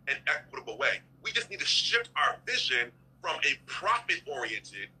just and equitable way. We just need to shift our vision from a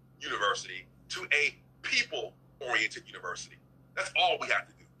profit-oriented university to a people-oriented university. That's all we have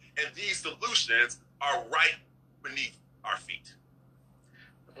to do. And these solutions are right beneath our feet.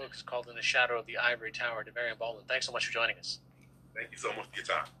 The book is called In the Shadow of the Ivory Tower. Davarian Baldwin, thanks so much for joining us. Thank you so much for your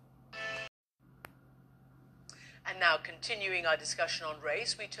time. And now, continuing our discussion on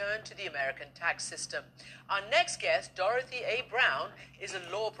race, we turn to the American tax system. Our next guest, Dorothy A. Brown, is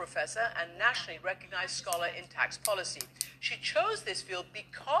a law professor and nationally recognized scholar in tax policy. She chose this field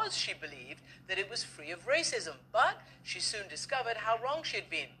because she believed that it was free of racism, but she soon discovered how wrong she had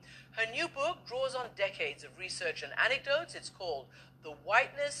been. Her new book draws on decades of research and anecdotes. It's called The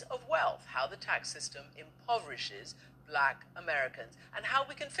Whiteness of Wealth: How the Tax System Impoverishes Black Americans and How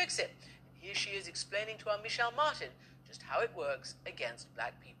We Can Fix It. Here she is explaining to our Michelle Martin just how it works against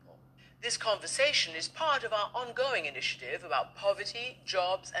black people. This conversation is part of our ongoing initiative about poverty,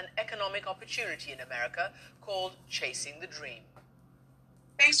 jobs, and economic opportunity in America called Chasing the Dream.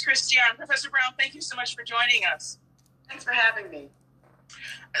 Thanks, Christiane. Professor Brown, thank you so much for joining us. Thanks for having me.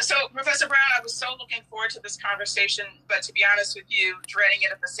 So, Professor Brown, I was so looking forward to this conversation, but to be honest with you, dreading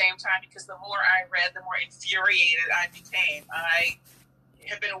it at the same time, because the more I read, the more infuriated I became. I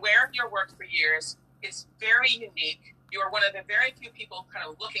have been aware of your work for years. It's very unique. You are one of the very few people kind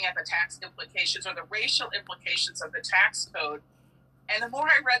of looking at the tax implications or the racial implications of the tax code. And the more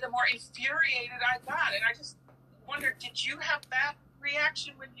I read, the more infuriated I got. And I just wondered, did you have that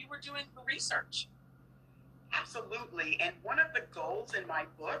reaction when you were doing the research? Absolutely. And one of the goals in my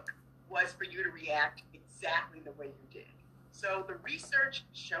book was for you to react exactly the way you did. So the research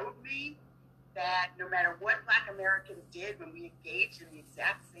showed me that no matter what Black Americans did when we engaged in the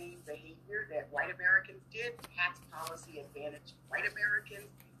exact same behavior that white Americans did, tax policy advantaged white Americans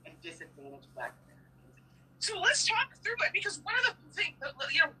and disadvantaged Black Americans. So let's talk through it, because one of the things,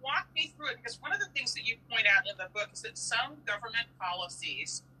 walk me through it, because one of the things that you point out in the book is that some government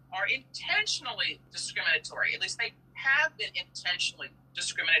policies are intentionally discriminatory. At least they have been intentionally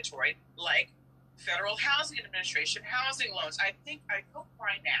discriminatory, like Federal Housing Administration housing loans. I hope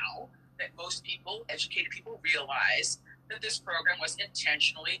by now that most people, educated people, realize that this program was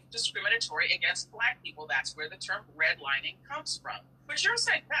intentionally discriminatory against Black people. That's where the term redlining comes from. But you're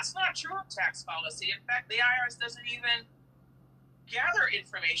saying that's not true of tax policy. In fact, the IRS doesn't even gather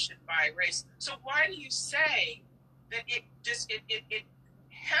information by race. So why do you say that it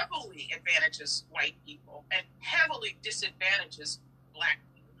heavily advantages white people and heavily disadvantages black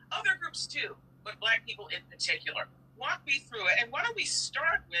people. Other groups too, but black people in particular. Walk me through it. And why don't we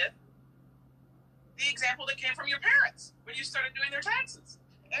start with the example that came from your parents when you started doing their taxes?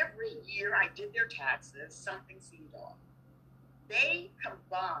 Every year I did their taxes, something seemed off. They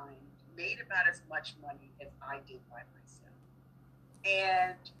combined made about as much money as I did by myself.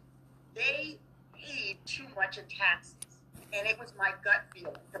 And they paid too much in taxes. And it was my gut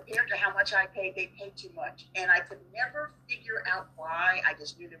feeling. Compared to how much I paid, they paid too much. And I could never figure out why. I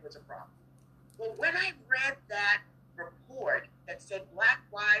just knew there was a problem. Well, when I read that report that said black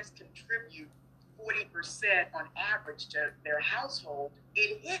wives contribute 40% on average to their household,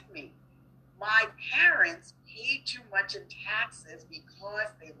 it hit me. My parents paid too much in taxes because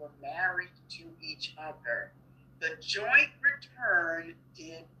they were married to each other. The joint return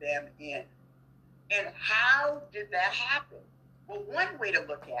did them in. And how did that happen? Well, one way to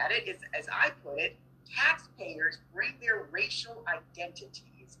look at it is, as I put it, taxpayers bring their racial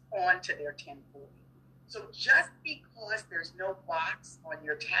identities onto their 1040. So just because there's no box on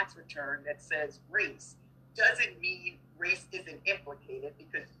your tax return that says race doesn't mean race isn't implicated,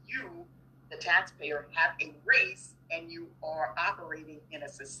 because you, the taxpayer, have a race and you are operating in a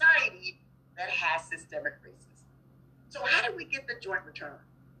society that has systemic racism. So how did we get the joint return?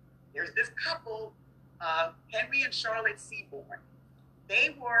 There's this couple, Henry and Charlotte Seaborn.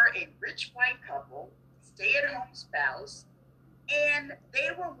 They were a rich white couple, stay-at-home spouse, and they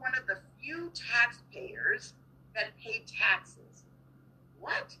were one of the few taxpayers that paid taxes.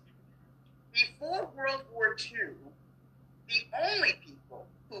 What? Before World War II, the only people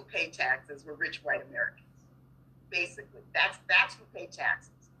who paid taxes were rich white Americans. Basically, that's who paid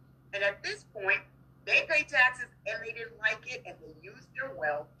taxes. And at this point, they paid taxes and they didn't like it, and they used their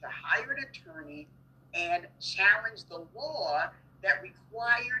wealth to hire an attorney and challenge the law that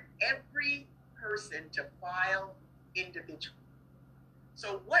required every person to file individually.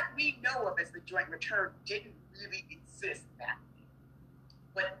 So what we know of as the joint return didn't really exist back then.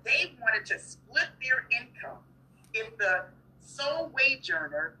 But they wanted to split their income. If the sole wage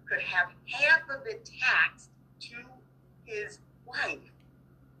earner could have half of it taxed to his wife,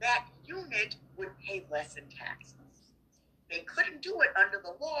 that unit would pay less in taxes. They couldn't do it under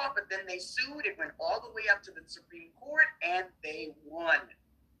the law, but then they sued. It went all the way up to the Supreme Court, and they won.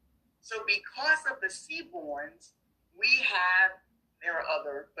 So because of the Seaborns, we have, there are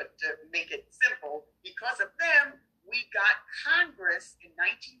other, but to make it simple, because of them, we got Congress in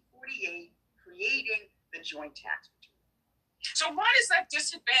 1948 creating the joint tax return. So why does that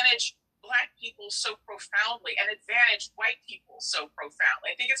disadvantage black people so profoundly and advantage white people so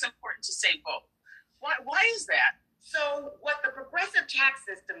profoundly? I think it's important to say both. Why is that? So what the progressive tax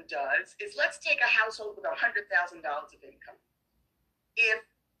system does is, let's take a household with $100,000 of income. If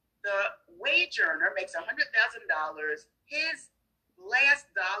the wage earner makes $100,000, his last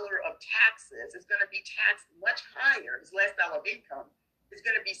dollar of taxes is going to be taxed much higher. His last dollar of income is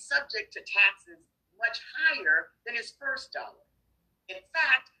going to be subject to taxes much higher than his first dollar. In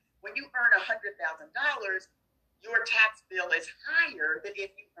fact, when you earn $100,000, your tax bill is higher than if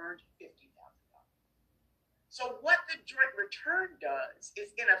you earned $50,000. So what the joint return does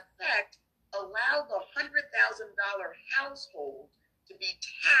is, in effect, allow the $100,000 household to be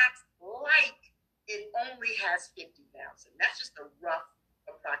taxed like it only has $50,000. That's just a rough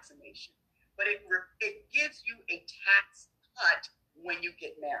approximation. But it gives you a tax cut when you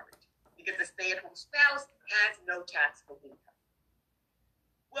get married, because the stay-at-home spouse has no taxable income.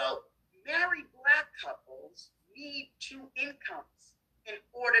 Well, married black couples need two incomes in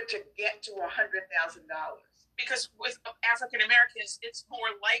order to get to $100,000. Because with African Americans, it's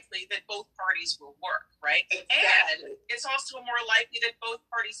more likely that both parties will work, right? Exactly. And it's also more likely that both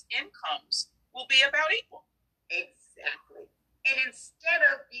parties' incomes will be about equal. Exactly. And instead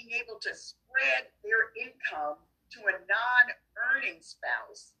of being able to spread their income to a non-earning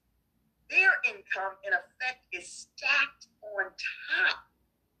spouse, their income, in effect, is stacked on top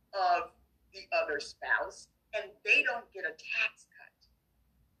of the other spouse, and they don't get a tax cut.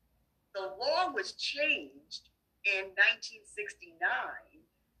 The law was changed in 1969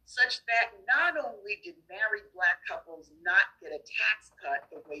 such that not only did married black couples not get a tax cut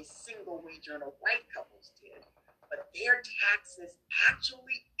the way single wage earner white couples did, but their taxes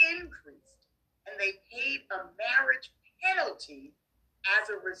actually increased, and they paid a marriage penalty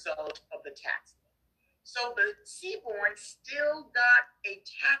as a result of the tax law. So the Seaborns still got a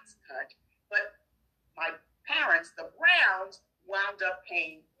tax cut, but my parents, the Browns, wound up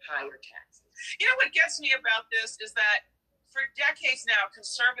paying higher taxes. You know what gets me about this is that for decades now,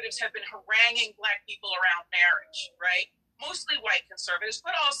 conservatives have been haranguing black people around marriage, right? mostly white conservatives,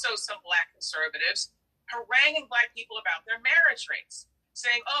 but also some black conservatives, haranguing black people about their marriage rates,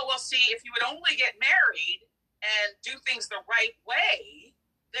 saying, oh, well, see, if you would only get married and do things the right way,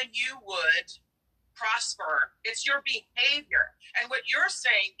 then you would prosper. It's your behavior. And what you're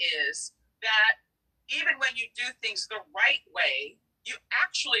saying is that even when you do things the right way, you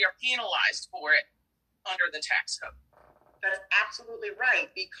actually are penalized for it under the tax code. That's absolutely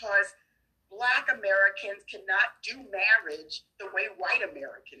right, because Black Americans cannot do marriage the way white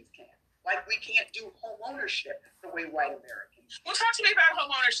Americans can. Like, we can't do home ownership the way white Americans can. Well, talk to me about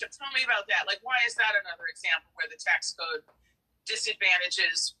home ownership. Tell me about that. Like, why is that another example where the tax code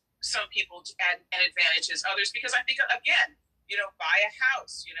disadvantages some people and advantages others? Because I think, again, buy a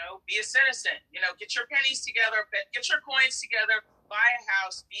house, be a citizen, get your pennies together, get your coins together, buy a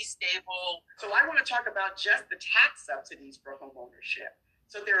house, be stable. So I want to talk about just the tax subsidies for home ownership.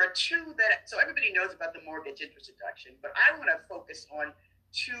 So there are two so everybody knows about the mortgage interest deduction, but I want to focus on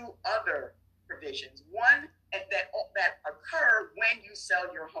two other provisions. One that occur when you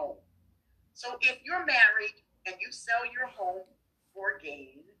sell your home. So if you're married and you sell your home for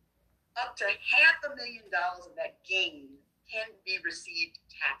gain, up to $500,000 of that gain can be received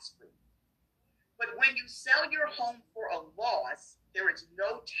tax-free. But when you sell your home for a loss, there is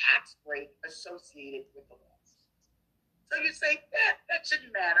no tax break associated with the loss. So you say, that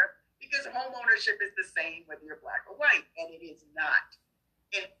shouldn't matter because home ownership is the same whether you're black or white, and it is not.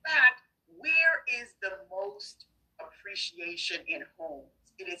 In fact, where is the most appreciation in homes?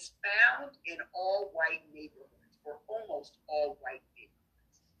 It is found in all white neighborhoods, or almost all white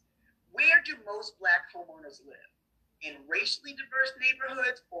neighborhoods. Where do most black homeowners live? In racially diverse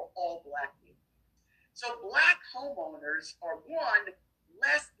neighborhoods or all black neighborhoods? So black homeowners are, one,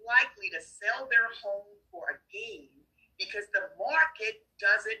 less likely to sell their home for a gain because the market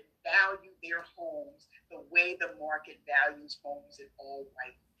doesn't value their homes the way the market values homes in all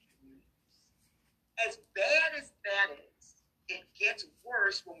white communities. As bad as that is, it gets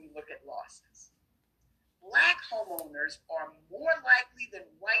worse when we look at losses. Black homeowners are more likely than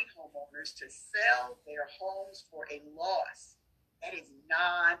white homeowners to sell their homes for a loss that is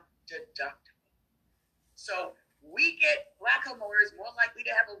non-deductible. So we get black homeowners more likely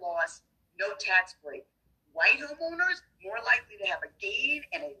to have a loss, no tax break. White homeowners more likely to have a gain,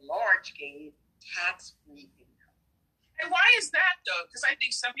 and a large gain, tax-free income. And why is that, though? Because I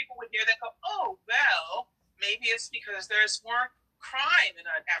think some people would hear that and go, oh, well, maybe it's because there's more crime in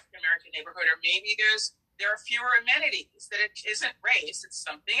an African-American neighborhood, or maybe there are fewer amenities, that it isn't race, it's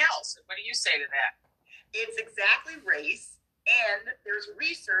something else. What do you say to that? It's exactly race, and there's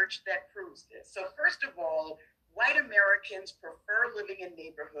research that proves this. So first of all, white Americans prefer living in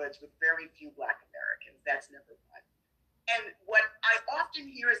neighborhoods with very few black Americans. That's number one. And what I often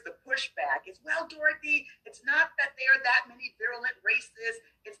hear is the pushback is, well, Dorothy, it's not that there are that many virulent racists,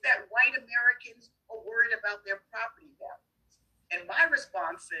 it's that white Americans are worried about their property values. And my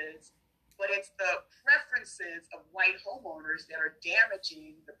response is, but it's the preferences of white homeowners that are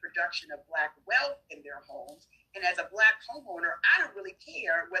damaging the production of black wealth in their homes. And as a black homeowner, I don't really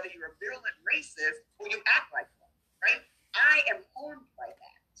care whether you're a virulent racist or you act like one, right? I am harmed by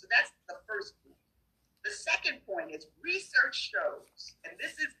that. So that's the first point. The second point is research shows, and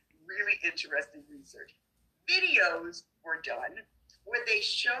this is really interesting research, videos were done where they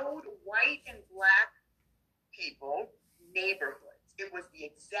showed white and black people neighborhoods. It was the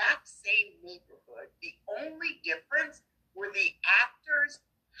exact same neighborhood. The only difference were the actors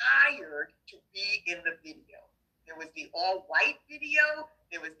hired to be in the video. There was the all-white video,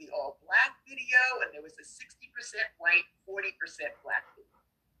 there was the all-black video, and there was a 60% white, 40% black video.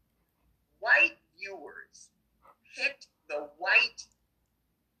 White viewers picked the white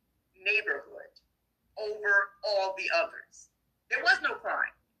neighborhood over all the others. There was no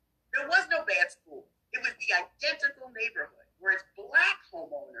crime. There was no bad school. It was the identical neighborhood, whereas black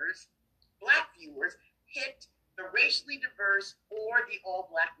homeowners, black viewers, picked the racially diverse or the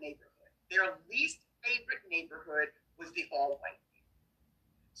all-black neighborhood. Their least favorite neighborhood was the all-white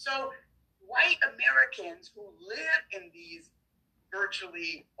neighborhood. So white Americans who live in these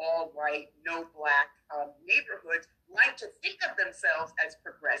virtually all-white, no black neighborhoods like to think of themselves as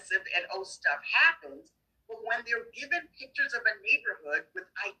progressive and, oh, stuff happens. But when they're given pictures of a neighborhood with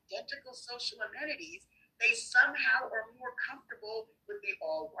identical social amenities, they somehow are more comfortable with the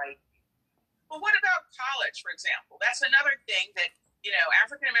all-white. Well, what about college, for example? That's another thing that,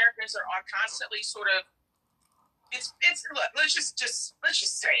 African Americans are constantly sort of, look, let's just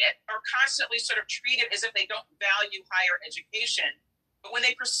say it, are constantly sort of treated as if they don't value higher education. But when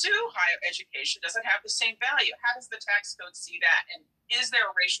they pursue higher education, does it have the same value? How does the tax code see that? And is there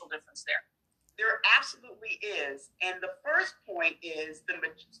a racial difference there? There absolutely is. And the first point is 60%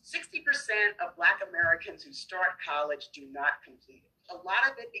 of Black Americans who start college do not complete it. A lot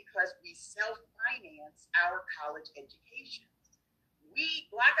of it because we self-finance our college education.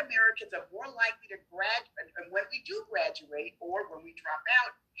 We, Black Americans, are more likely to graduate, and when we do graduate or when we drop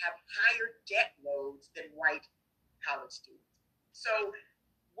out, have higher debt loads than white college students. So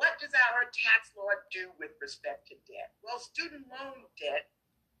what does our tax law do with respect to debt? Well, student loan debt,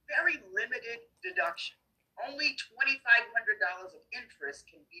 very limited deduction. Only $2,500 of interest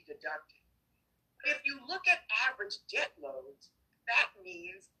can be deducted. But if you look at average debt loads, that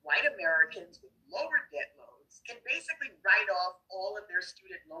means white Americans with lower debt loads can basically write off all of their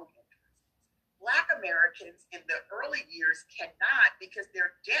student loan interest. Black Americans in the early years cannot because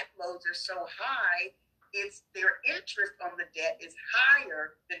their debt loads are so high, their interest on the debt is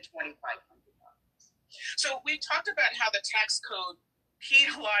higher than $2,500. So we talked about how the tax code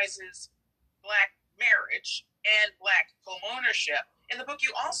penalizes Black marriage and Black homeownership. In the book,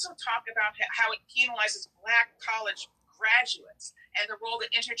 you also talk about how it penalizes Black college graduates and the role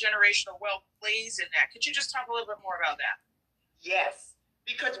that intergenerational wealth plays in that. Could you just talk a little bit more about that? Yes,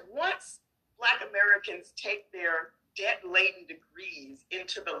 because once Black Americans take their debt-laden degrees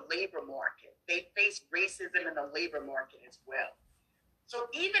into the labor market, they face racism in the labor market as well. So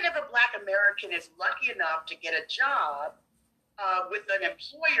even if a Black American is lucky enough to get a job with an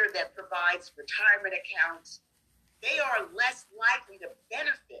employer that provides retirement accounts, they are less likely to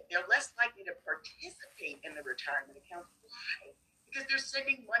benefit. They're less likely to participate in the retirement accounts. Why? Because they're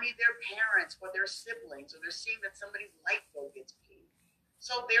sending money to their parents or their siblings, or they're seeing that somebody's light bill gets paid.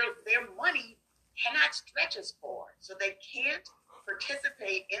 So their money cannot stretch as far. So they can't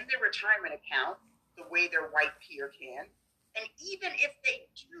participate in their retirement account the way their white peer can. And even if they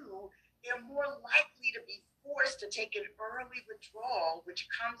do, they're more likely to be forced to take an early withdrawal, which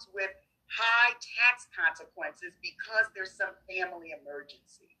comes with high tax consequences because there's some family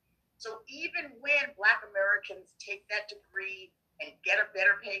emergency. So even when Black Americans take that degree and get a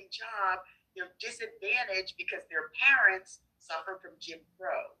better paying job, they're disadvantaged because their parents suffered from Jim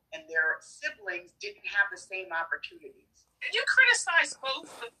Crow and their siblings didn't have the same opportunities. You criticize both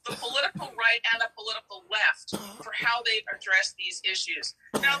the political right and the political left for how they've addressed these issues.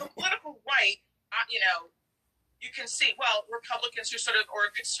 Now, the political right, you can see, well, Republicans who or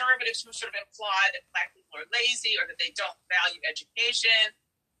conservatives who imply that Black people are lazy or that they don't value education.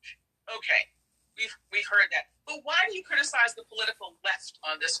 Okay, we've heard that. But why do you criticize the political left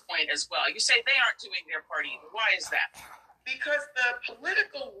on this point as well? You say they aren't doing their part either. Why is that? Because the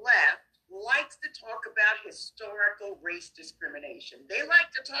political left likes to talk about historical race discrimination. They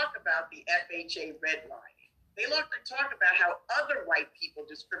like to talk about the FHA redlining. They like to talk about how other white people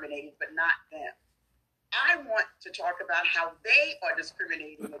discriminated, but not them. I want to talk about how they are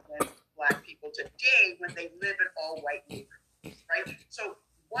discriminating against Black people today when they live in all white neighborhoods, right? So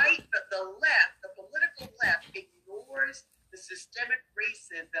the left, the political left, ignores the systemic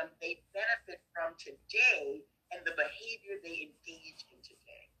racism they benefit from today and the behavior they engage in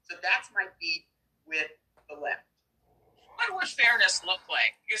today. So that's my beef with the left. What would fairness look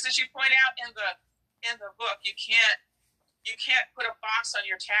like? Because as you point out in the book, you can't put a box on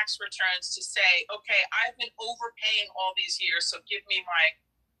your tax returns to say, okay, I've been overpaying all these years, so give me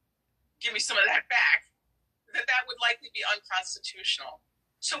some of that back. That would likely be unconstitutional.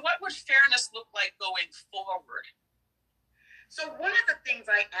 So what would fairness look like going forward? So one of the things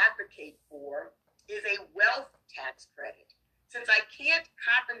I advocate for is a wealth tax credit. Since I can't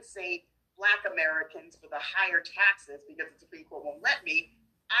compensate Black Americans for the higher taxes because the Supreme Court won't let me,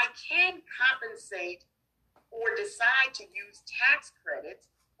 I can compensate or decide to use tax credits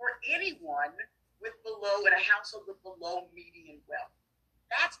for anyone in a household with below median wealth.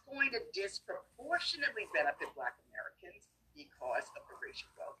 That's going to disproportionately benefit Black Americans because of the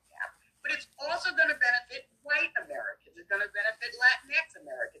racial wealth gap. But it's also going to benefit white Americans. It's going to benefit Latinx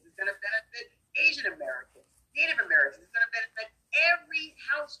Americans. It's going to benefit Asian Americans, Native Americans. It's going to benefit every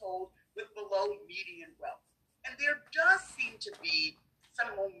household with below median wealth. And there does seem to be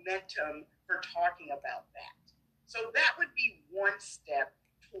some momentum for talking about that. So that would be one step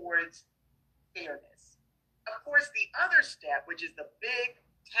towards fairness. Of course, the other step, which is the big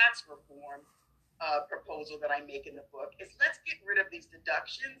tax reform proposal that I make in the book, is let's get rid of these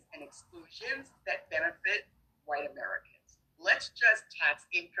deductions and exclusions that benefit white Americans. Let's just tax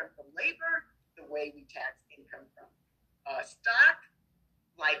income from labor the way we tax income from stock,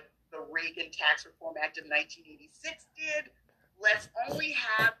 like the Reagan Tax Reform Act of 1986 did. Let's only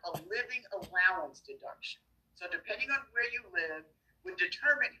have a living allowance deduction. So depending on where you live would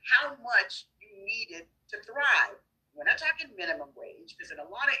determine how much you needed to thrive. We're not talking minimum wage, because in a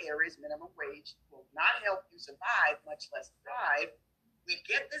lot of areas, minimum wage will not help you survive, much less thrive. We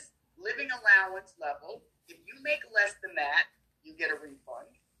get this living allowance level. If you make less than that, you get a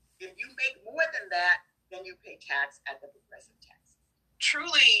refund. If you make more than that, then you pay tax at the progressive tax.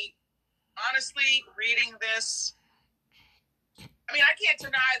 Truly, honestly, reading this, I mean, I can't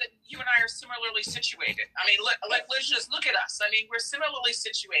deny that you and I are similarly situated. I mean, let's just look at us. I mean, we're similarly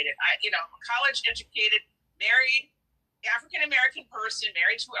situated. College educated, married, African-American person,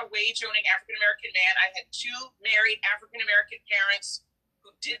 married to a wage-owning African-American man. I had two married African-American parents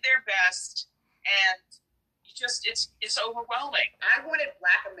who did their best, and it's overwhelming. I wanted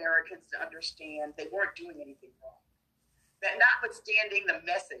Black Americans to understand they weren't doing anything wrong. That notwithstanding the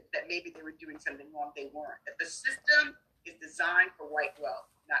message that maybe they were doing something wrong, they weren't. That the system is designed for white wealth,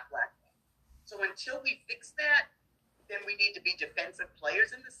 not Black wealth. So until we fix that, then we need to be defensive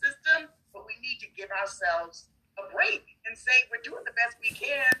players in the system, but we need to give ourselves a break and say we're doing the best we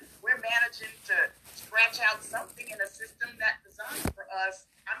can. We're managing to scratch out something in a system that's designed for us.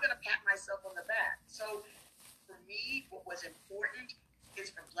 I'm going to pat myself on the back. So for me, what was important is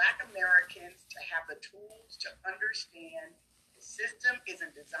for Black Americans to have the tools to understand the system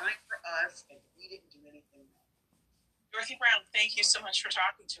isn't designed for us and we didn't do anything wrong. Dorothy Brown, thank you so much for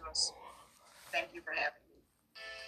talking to us. Thank you for having me.